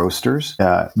engage roasters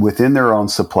within their own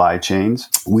supply chains.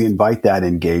 We invite that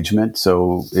engagement.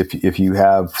 So if you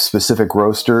have specific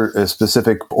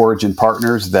origin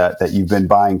partners that you've been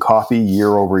buying coffee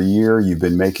year over year, you've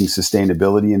been making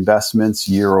sustainability investments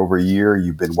year over year,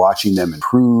 you've been watching them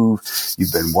improve,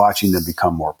 you've been watching them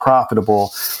become more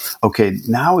profitable. Okay,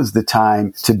 now is the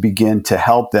time to begin to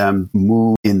help them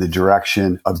move in the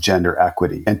direction of gender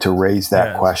equity and to raise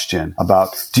that question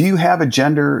about, do you have a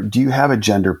gender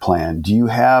plan? Do you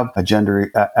have a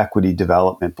gender equity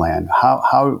development plan?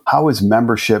 How is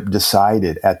membership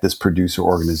decided at this producer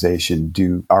organization?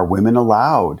 Are women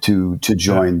allowed to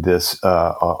join this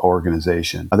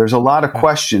organization? There's a lot of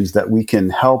questions that we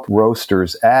can help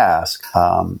roasters ask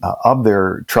of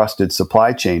their trusted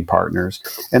supply chain partners,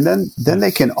 and then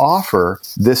they can offer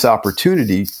this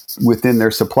opportunity within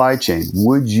their supply chain.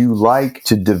 Would you like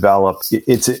to develop?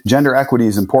 Gender equity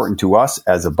is important to us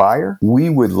as a buyer. We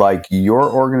would like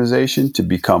your organization to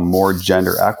become more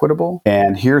gender equitable,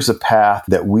 and here's a path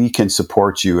that we can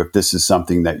support you if this is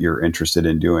something that you're interested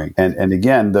in doing. And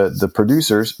again, the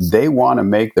producers, they want to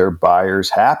make their buyers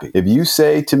happy. If you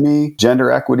say to me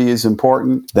gender equity is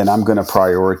important, then I'm going to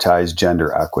prioritize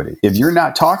gender equity. If you're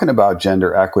not talking about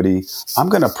gender equity, I'm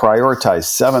going to prioritize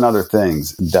 7 other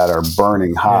things that are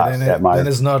burning hot. Then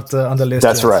it's not on the list.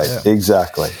 That's yet. right. Yeah.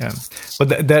 Exactly. Yeah.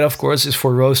 But that, of course, is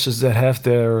for roasters that have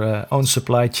their own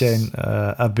supply chain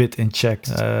a bit in check.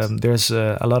 There's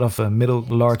a lot of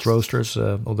large roasters,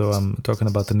 although I'm talking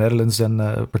about the Netherlands then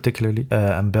particularly,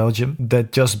 and Belgium,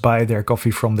 that just buy their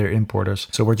coffee from their importers.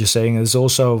 So what you're saying is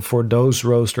also for those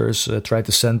roasters, try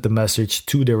to send the message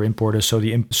to their importers so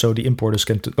the importers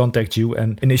can contact you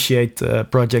and initiate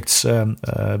projects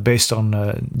based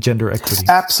on gender equity.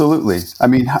 Absolutely. I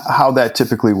mean, how that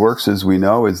typically works, as we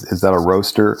know, is that a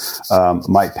roaster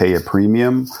might pay a premium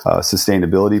premium,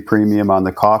 sustainability premium on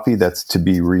the coffee that's to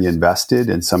be reinvested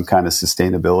in some kind of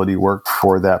sustainability work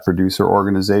for that producer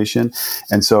organization.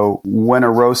 And so when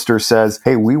a roaster says,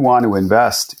 hey, we want to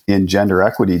invest in gender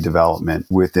equity development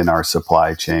within our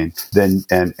supply chain, then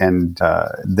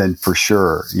for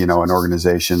sure, an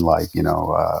organization like,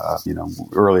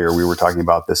 earlier we were talking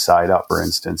about the Side Up, for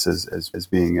instance, as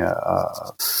being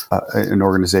an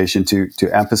organization to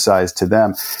emphasize to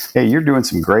them, hey, you're doing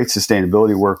some great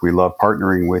sustainability work. We love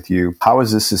partnering with you. How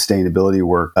is this sustainability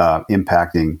work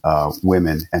impacting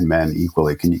women and men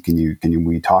equally? Can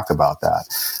we talk about that?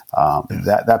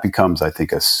 That becomes, I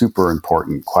think, a super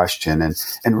important question.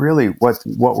 And really what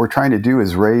we're trying to do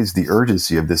is raise the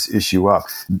urgency of this issue up.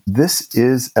 This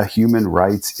is a human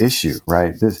rights issue,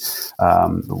 right? This,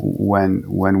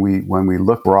 when we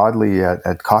look broadly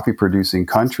at coffee producing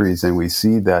countries and we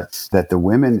see that the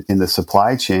women in the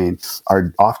supply chain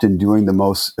are often doing the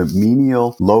most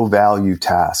menial, low value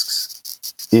tasks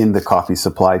in the coffee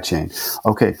supply chain.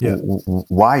 Okay,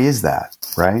 why is that,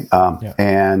 right?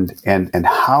 And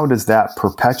how does that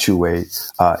perpetuate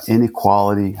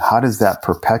inequality? How does that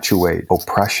perpetuate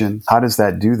oppression? How does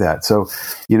that do that? So,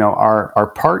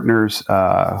 our partners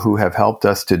who have helped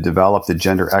us to develop the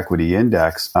Gender Equity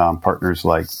Index, partners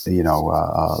like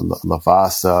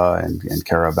Lavazza and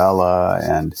Carabella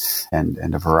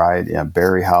and a variety,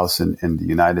 Berry House in the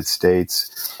United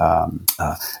States.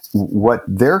 What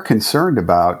they're concerned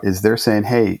about is they're saying,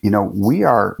 hey, we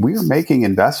are making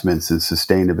investments in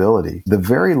sustainability. The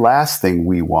very last thing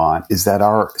we want is that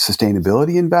our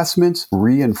sustainability investments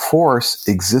reinforce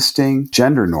existing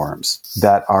gender norms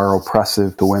that are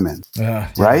oppressive to women,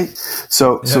 right?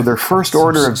 So their first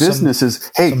order of business is,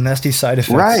 hey, some nasty side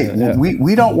effects. Right.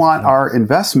 We don't want our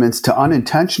investments to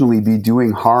unintentionally be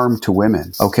doing harm to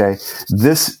women. Okay.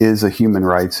 This is a human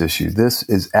rights issue. This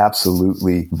is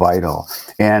absolutely vital.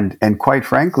 And quite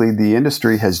frankly, the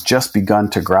industry has just begun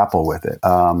to grapple with it.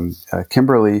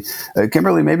 Kimberly,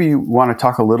 maybe you want to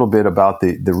talk a little bit about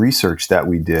the research that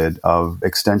we did of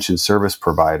extension service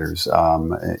providers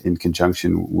in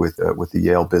conjunction with the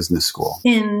Yale Business School.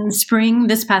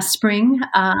 This past spring,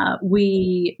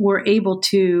 we were able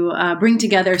to bring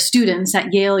together students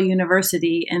at Yale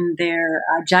University in their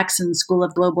Jackson School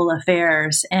of Global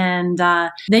Affairs, and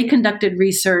they conducted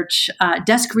research,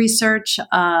 desk research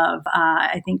of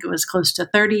I think it was close to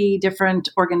 30 different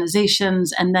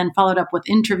organizations, and then followed up with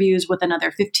interviews with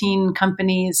another 15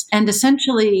 companies. And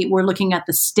essentially, we're looking at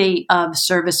the state of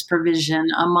service provision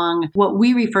among what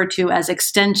we refer to as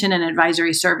extension and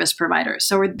advisory service providers.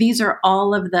 So these are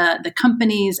all of the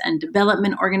companies and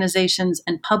development organizations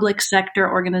and public sector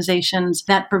organizations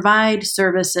that provide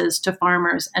services to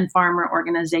farmers and farmer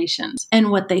organizations. And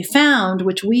what they found,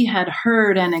 which we had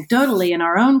heard anecdotally in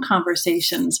our own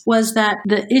conversations, was that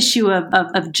the issue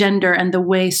of gender and the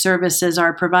way services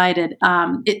are provided,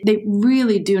 they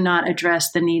really do not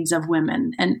address the needs of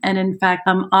women, and in fact,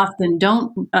 often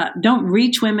don't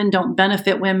reach women, don't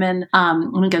benefit women. I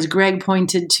think, as Greg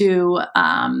pointed to,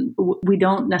 we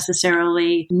don't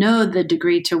necessarily know the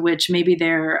degree to which maybe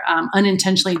they're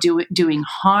unintentionally doing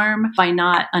harm by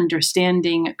not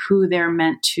understanding who they're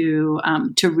meant to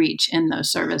reach in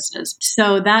those services.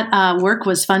 So that work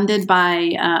was funded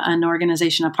by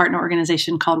a partner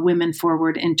organization called Women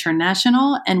Forward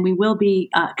International, and we will be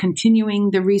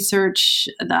continuing the research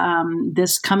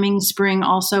this coming spring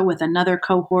also with another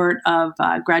cohort of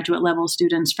graduate level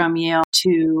students from Yale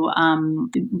to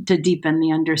deepen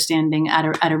the understanding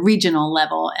at a regional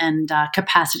level and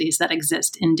capacities that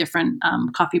exist in different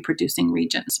coffee producing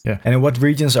regions. Yeah, and in what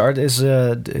regions is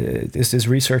this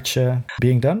research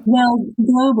being done? Well,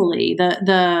 globally,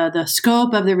 the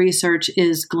scope of the research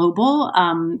is global.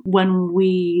 When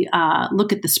we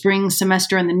look at the spring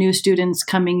semester and the new students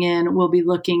coming in, we'll be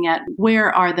looking at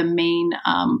where are the main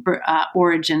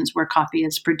origins where coffee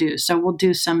is produced. So we'll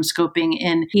do some scoping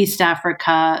in East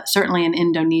Africa, certainly in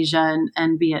Indonesia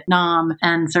and Vietnam,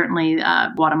 and certainly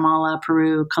Guatemala,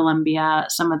 Peru, Colombia,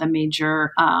 some of the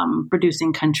major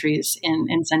producing countries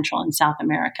in Central and South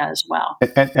America as well.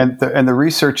 And the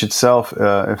research itself,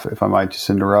 if I might just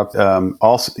interrupt,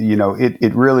 also,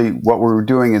 it really, what we were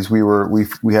doing is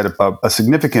we had a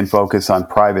significant focus on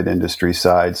private industry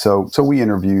side. So we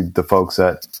interviewed the folks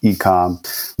at Ecom,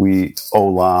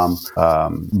 Olam,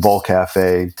 Bowl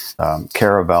Cafe,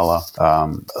 Caravella,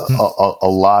 a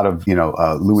lot of,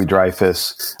 Louis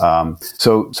Dreyfus.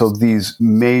 So these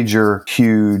major,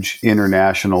 huge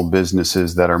international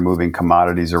businesses that are moving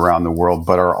commodities around the world,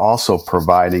 but are also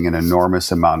providing an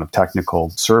enormous amount of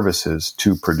technical services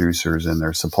to producers in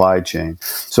their supply chain.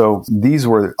 So these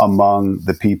were among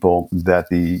the people that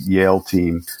the Yale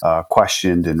team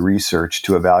questioned and researched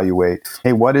to evaluate,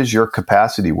 hey, what is your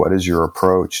capacity? What is your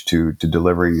approach to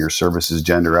delivering your services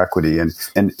gender equity? And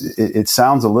it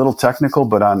sounds a little technical,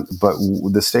 but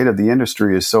the state of the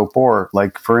industry is so poor.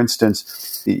 Like, for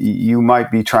instance, you might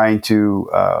be trying to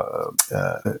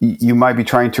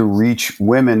reach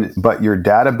women, but your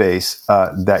database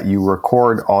that you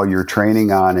record all your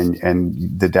training on,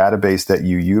 and the database that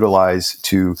you utilize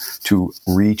to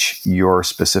reach your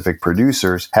specific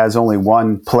producers has only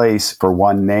one place for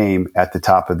one name at the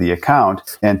top of the account,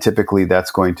 and typically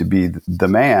that's going to be the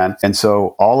man. And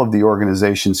so all of the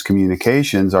organization's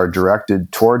communications are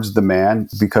directed towards the man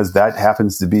because that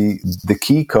happens to be the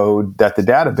key code that the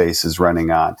database is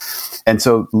running on. And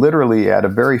so literally at a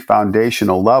very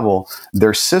foundational level,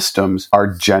 their systems are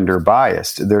gender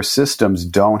biased. Their systems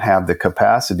don't have the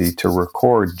capacity to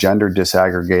record gender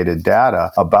disaggregated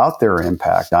data about their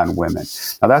impact on women.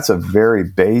 Now, that's a very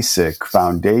basic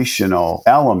foundational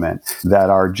element that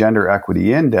our gender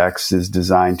equity index is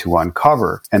designed to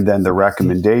uncover. And then the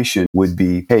recommendation would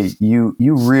be, hey, you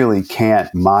really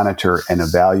can't monitor and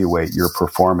evaluate your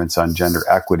performance on gender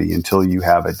equity until you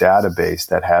have a database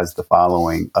that has the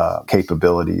following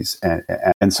capabilities.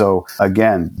 And so,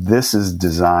 again, this is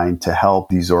designed to help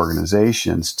these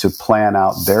organizations to plan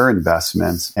out their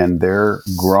investments and their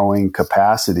growing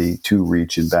capacity to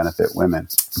reach and benefit women.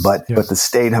 But the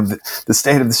state of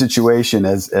the situation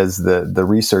as the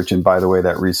research, and by the way,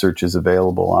 that research is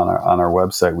available on our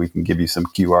website. We can give you some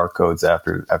QR codes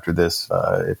after this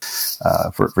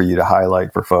for you to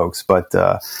highlight for folks. But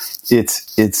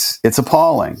it's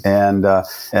appalling, and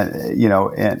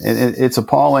it's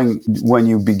appalling when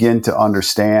you begin to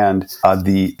understand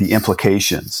the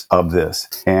implications of this,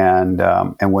 and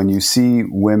when you see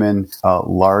women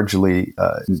largely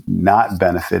not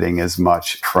benefiting as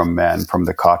much from men from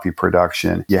the coffee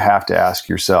production. You have to ask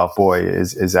yourself, boy,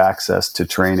 is access to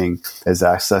training, is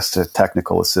access to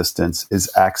technical assistance, is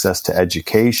access to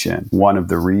education one of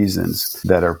the reasons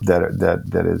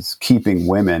that is keeping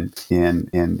women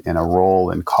in a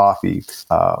role in coffee,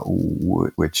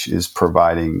 which is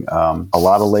providing a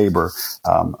lot of labor,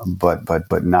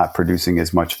 but not producing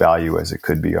as much value as it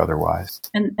could be otherwise.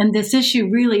 And this issue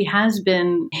really has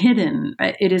been hidden.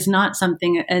 It is not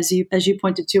something, as you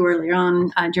pointed to earlier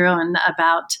on, Jeroen,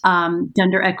 about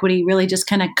gender equity really just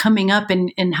kind of coming up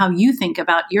in how you think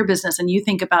about your business and you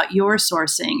think about your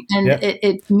sourcing. And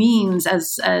it means,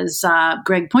 as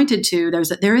Greg pointed to,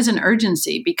 there is an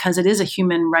urgency because it is a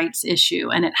human rights issue,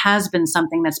 and it has been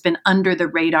something that's been under the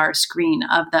radar screen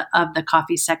of the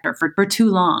coffee sector for too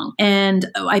long. And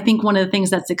I think one of the things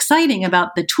that's exciting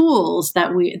about the tools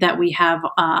that we have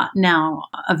now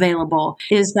available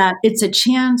is that it's a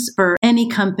chance for any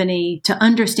company to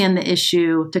understand the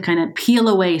issue, to kind of peel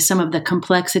away some of the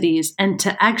complexities, and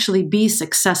to actually be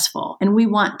successful. And we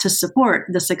want to support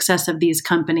the success of these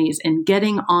companies in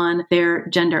getting on their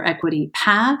gender equity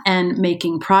path and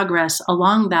making progress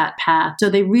along that path, so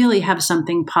they really have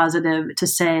something positive to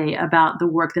say about the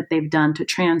work that they've done to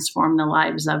transform the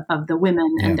lives of the women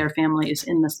and their families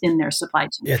in their supply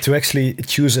chain. Yeah, to actually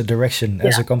choose a direction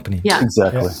as a company. Yeah,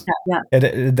 exactly.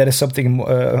 And that is something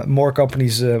more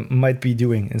companies might be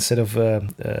doing instead of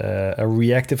a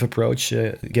reactive approach,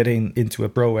 getting into a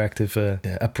proactive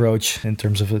approach in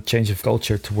terms of a change of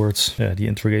culture towards the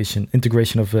integration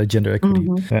of gender equity.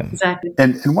 Mm-hmm. Exactly.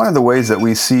 And one of the ways that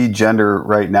we see gender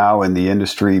right now in the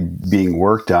industry being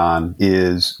worked on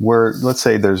is where, let's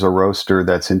say there's a roaster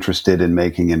that's interested in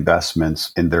making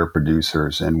investments in their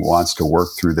producers and wants to work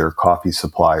through their coffee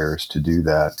suppliers to do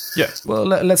that. Yeah. Well,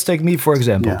 let's take me, for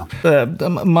example. Yeah.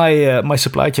 My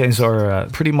supply chains are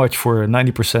pretty much for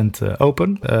 90%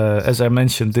 open. As I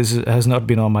mentioned, this has not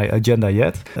been on my agenda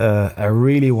yet. I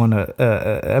really want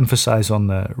to emphasize on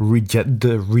the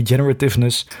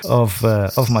regenerativeness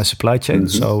of my supply chain,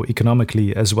 so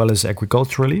economically as well as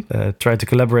agriculturally. Try to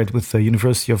collaborate with the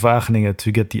University of Wageningen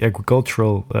to get the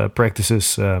agricultural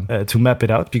practices to map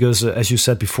it out, because as you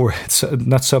said before, it's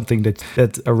not something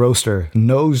that a roaster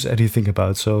knows anything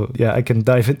about. So yeah, I can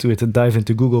dive into it and dive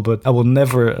into Google, but I will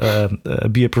never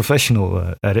be a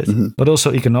professional at it. But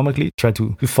also economically, try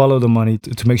to follow the money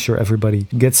to make sure everybody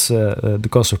gets the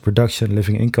cost of production,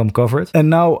 living income covered. And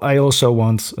now I also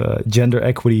want gender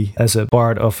equity as a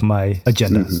part of my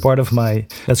agenda, part of my,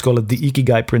 let's call it the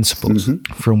Ikigai principles.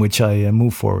 from which I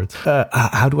move forward.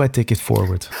 How do I take it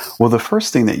forward? Well, the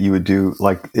first thing that you would do,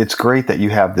 like, it's great that you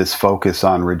have this focus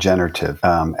on regenerative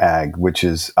ag, which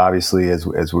is obviously,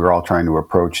 as we're all trying to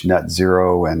approach net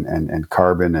zero and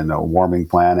carbon and a warming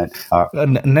planet.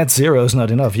 Net zero is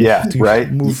not enough. You have to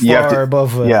move far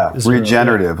above zero.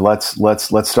 Regenerative.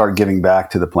 Let's start giving back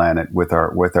to the planet with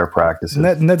our practices.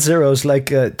 Net zero is like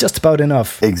just about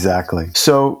enough. Exactly.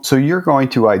 So you're going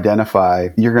to identify.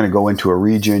 You're going to go into a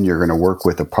region. You're going to work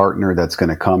with a partner that's going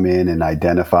to come in and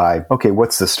identify. Okay,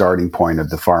 what's the starting point of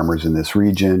the farmers in this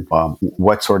region?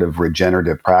 What sort of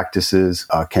regenerative practices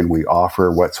can we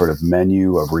offer? What sort of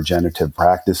menu of regenerative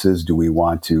practices do we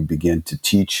want to begin to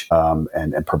teach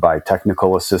and provide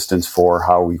technical assistance for?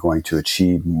 How are we going to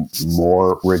achieve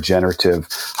more regenerative?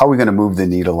 How are we going to move the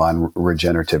needle on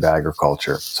regenerative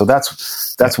agriculture? So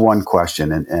that's one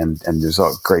question, and there's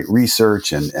great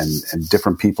research and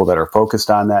different people that are focused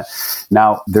on that.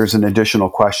 Now, there's an additional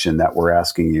question that we're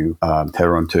asking you,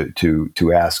 Tyrone,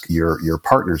 to ask your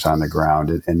partners on the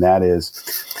ground, and that is,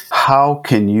 how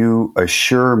are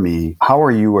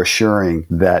you assuring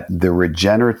that the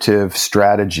regenerative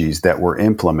strategies that we're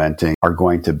implementing are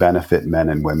going to benefit men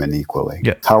and women equally?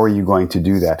 Yeah. How are you going to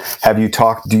do that? Have you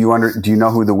talked? Do you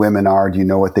know who the women are? Do you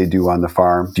know what they do on the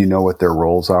farm? Do you know what their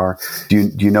roles are? Do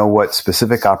you know what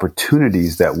specific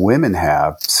opportunities that women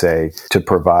have, say, to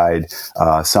provide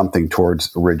something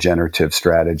towards regenerative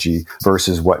strategy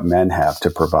versus what men have to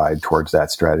provide towards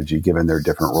that strategy, given their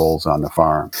different roles on the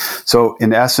farm? So,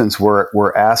 in essence,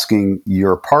 we're asking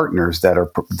your partners that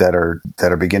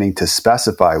are beginning to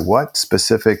specify what's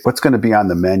going to be on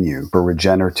the menu for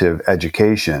regenerative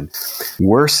education.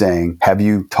 We're saying, have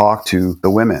you talked to the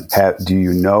women? Do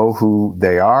you know who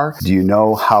they are? Do you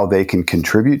know how they can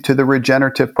contribute to the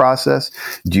regenerative process?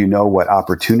 Do you know what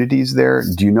opportunities there?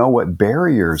 Do you know what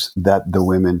barriers that the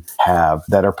women have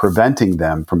that are preventing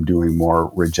them from doing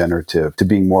more regenerative, to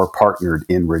being more partnered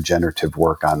in regenerative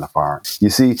work on the farm? You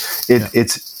see,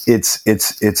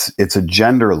 it's a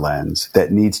gender lens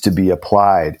that needs to be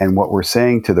applied. And what we're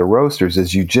saying to the roasters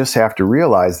is, you just have to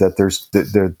realize that there's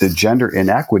the gender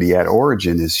inequity at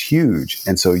origin is huge.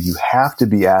 And so you have to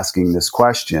be asking this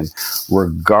question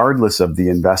regardless of the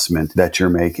investment that you're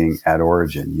making at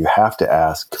origin. You have to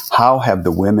ask, how have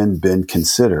the women been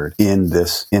considered in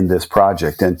this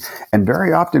project? And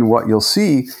very often what you'll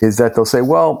see is that they'll say,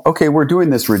 well, okay, we're doing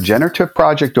this regenerative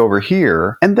project over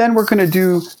here, and then we're going to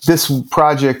do this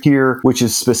project here, which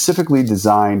is specifically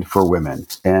designed for women.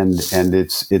 And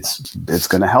it's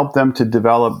going to help them to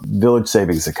develop village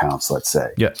savings accounts, let's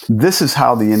say. Yeah. This is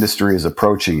how the industry is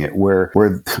approaching it, where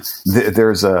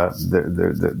there's a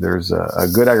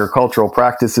good agricultural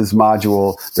practices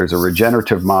module, there's a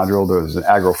regenerative module, there's an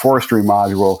agroforestry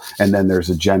module, and then there's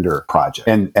a gender project.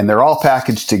 And they're all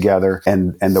packaged together,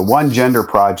 and the one gender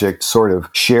project sort of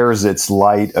shares its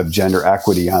light of gender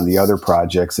equity on the other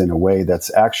projects in a way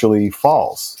that's actually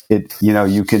false.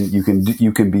 You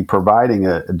can be providing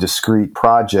a discrete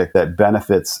project that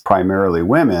benefits primarily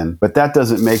women, but that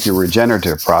doesn't make your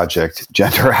regenerative project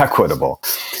gender equitable.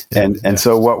 And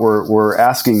so what we're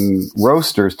asking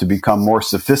roasters to become more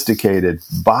sophisticated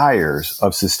buyers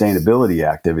of sustainability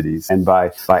activities, and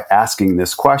by asking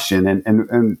this question,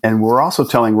 and we're also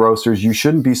telling roasters, you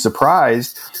shouldn't be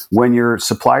surprised when your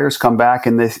suppliers come back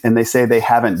and they say they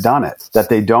haven't done it, that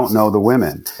they don't know the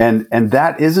women. And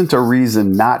that isn't a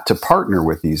reason not to partner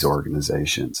with these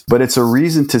organizations, but it's a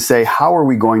reason to say, how are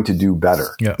we going to do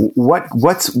better? Yeah.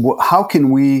 How can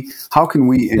we ensure? How can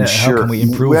we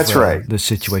improve that's right. the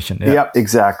situation? Yeah. Yep,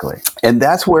 exactly. And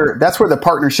that's where the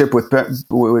partnership with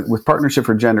Partnership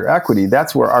for Gender Equity,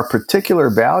 that's where our particular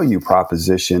value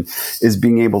proposition is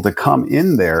being able to come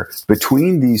in there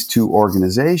between these two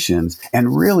organizations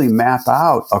and really map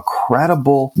out a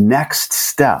credible next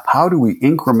step. How do we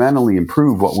incrementally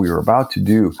improve what we were about to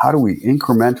do? How do we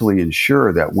incrementally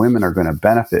ensure that women are going to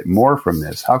benefit more from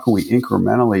this? How can we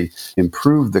incrementally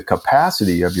improve the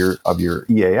capacity of your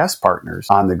EAS partners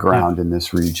on the ground in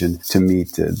this region to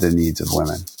meet the needs of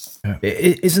women? Yeah.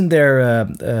 Isn't there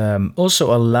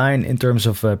also a line in terms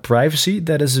of privacy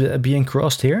that is being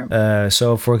crossed here?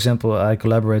 So, for example, I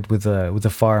collaborate with a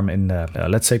farm in,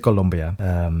 let's say, Colombia,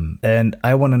 and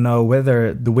I want to know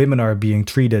whether the women are being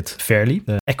treated fairly,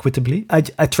 equitably.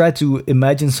 I try to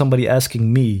imagine somebody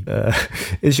asking me,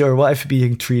 "Is your wife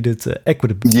being treated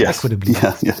equitably?" Yes. Equitably?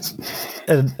 Yeah, yes.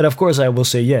 And of course, I will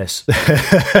say yes.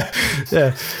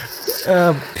 Yeah.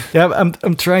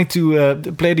 I'm trying to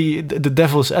play the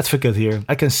devil's advocate here.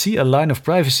 I can see a line of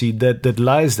privacy that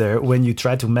lies there when you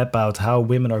try to map out how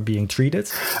women are being treated.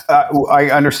 I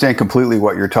understand completely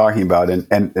what you're talking about.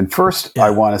 And first, I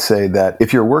want to say that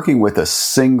if you're working with a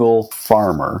single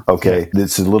farmer,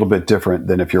 it's a little bit different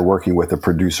than if you're working with a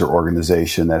producer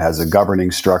organization that has a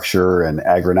governing structure and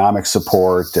agronomic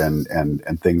support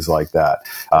and things like that.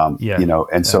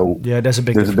 There's a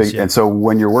big difference. And so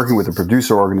when you're working with a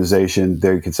producer organization,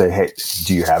 they can say, hey,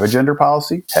 do you have a gender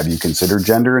policy? Have you considered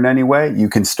gender in any way? You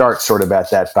can start sort of at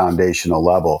that foundational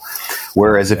level.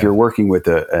 Whereas if you're working with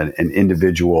an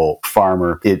individual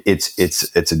farmer,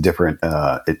 it's a different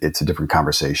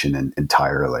conversation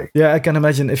entirely. Yeah, I can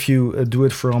imagine if you do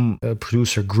it from a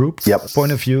producer group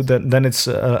point of view, then it's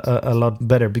a lot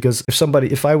better. Because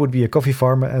if I would be a coffee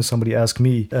farmer and somebody asked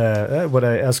me what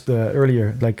I asked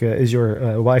earlier, like, is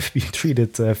your wife being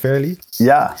treated fairly?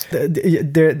 Yeah,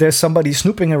 there's somebody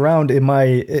snooping around in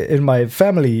my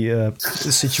family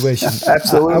situation.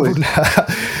 Absolutely.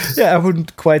 I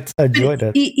wouldn't quite enjoy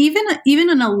that. Even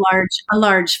in a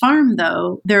large farm,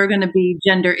 though, there are going to be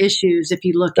gender issues. If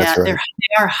you look at they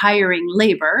are hiring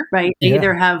labor, right? They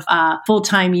either have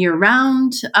full-time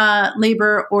year-round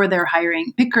labor, or they're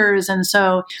hiring pickers. And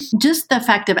so, just the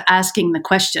fact of asking the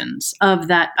questions of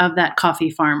that coffee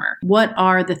farmer, what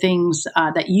are the things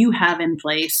that you have in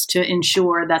place to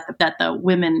ensure that the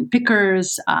women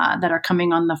pickers that are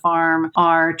coming on the farm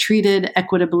are treated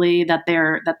equitably, that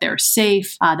they're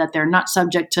safe, that they're not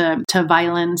subject to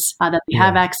violence, that they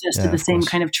have access to the same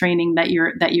kind of training that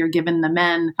you're given the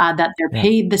men, that they're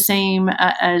paid the same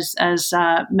as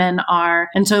men are.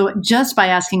 And so just by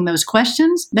asking those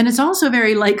questions, then it's also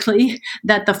very likely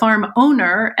that the farm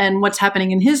owner and what's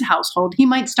happening in his household, he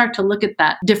might start to look at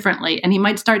that differently, and he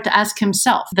might start to ask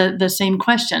himself the same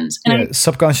questions. And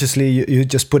subconsciously, you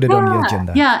just put it on the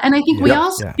agenda. Yeah, and I think we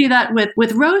also see that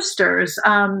with roasters,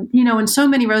 and so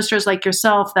many roasters like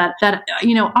yourself that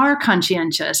are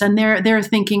conscientious, and they're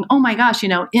thinking, oh my gosh,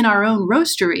 in our own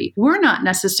roastery, we're not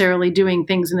necessarily doing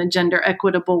things in a gender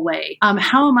equitable way.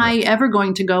 How am I ever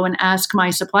going to go and ask my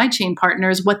supply chain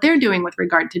partners what they're doing with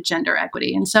regard to gender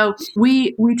equity? And so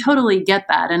we totally get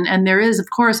that, and there is, of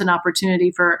course, an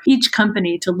opportunity for each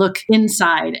company to look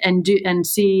inside and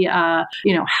see how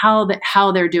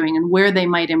they're doing and where they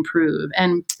might improve.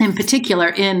 And in particular,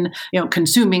 in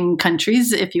consuming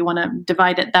countries, if you want to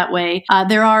divide it that way,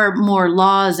 there are more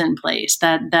laws in place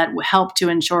that help to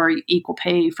ensure equal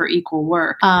pay for equal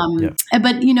work.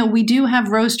 But we do have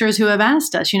roasters who have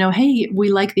asked us, hey,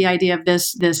 we like the idea of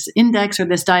this index or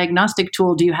this diagnostic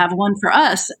tool. Do you have one for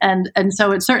us? And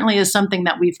so it certainly is something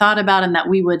that we've thought about and that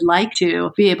we would like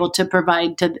to be able to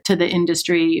provide to the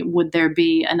industry. Would there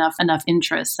be enough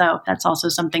interest? So that's also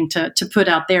something to put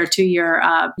out there to your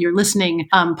listening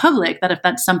public, that if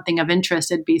that's something of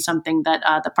interest, it'd be something that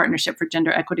the Partnership for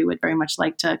Gender Equity would very much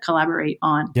like to collaborate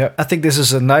on. Yeah, I think this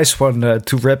is a nice one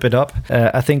to wrap it up.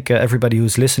 I think everybody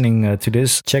who's listening to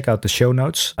this, check out the show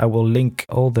notes. I will link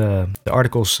all the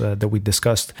articles that we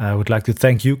discussed. I would like to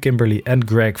thank you, Kimberly and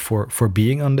Greg, for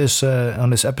being on this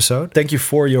episode. Thank you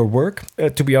for your work.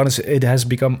 To be honest, it has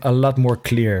become a lot more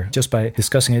clear just by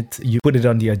discussing it. You put it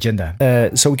on the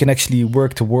agenda, so we can actually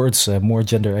work towards more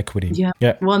gender equity. Yeah.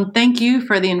 Well, thank you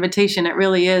for the invitation. It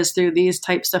really is through these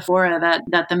types of fora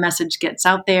that the message gets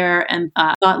out there, and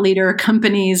thought leader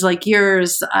companies like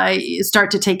yours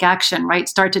start to take action, right?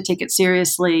 Start to take it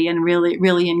seriously and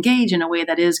really engage in a way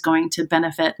that is going to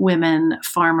benefit women,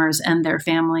 farmers, and their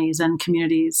families and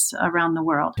communities around the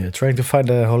world. Yeah, trying to find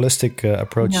a holistic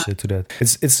approach to that.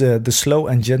 It's the slow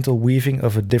and gentle weaving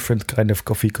of a different kind of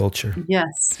coffee culture.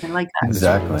 Yes, I like that.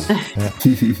 Exactly.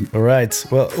 All right.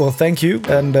 Well, thank you.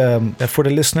 And for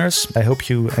the listeners, I hope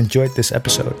you enjoyed this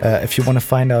episode. If you want to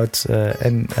find out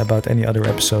about any other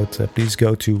episode, please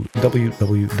go to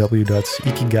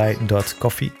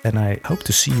www.ikigai.coffee, and I hope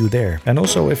to see you there. And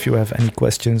also, if you have any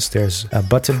questions, there's a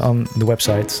button on the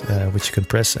website which you can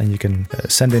press, and you can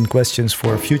send in questions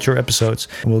for future episodes,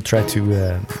 and we'll try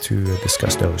to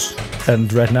discuss those.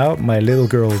 And right now, my little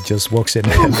girl just walks in.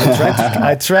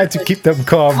 I try to keep them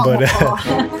calm, but...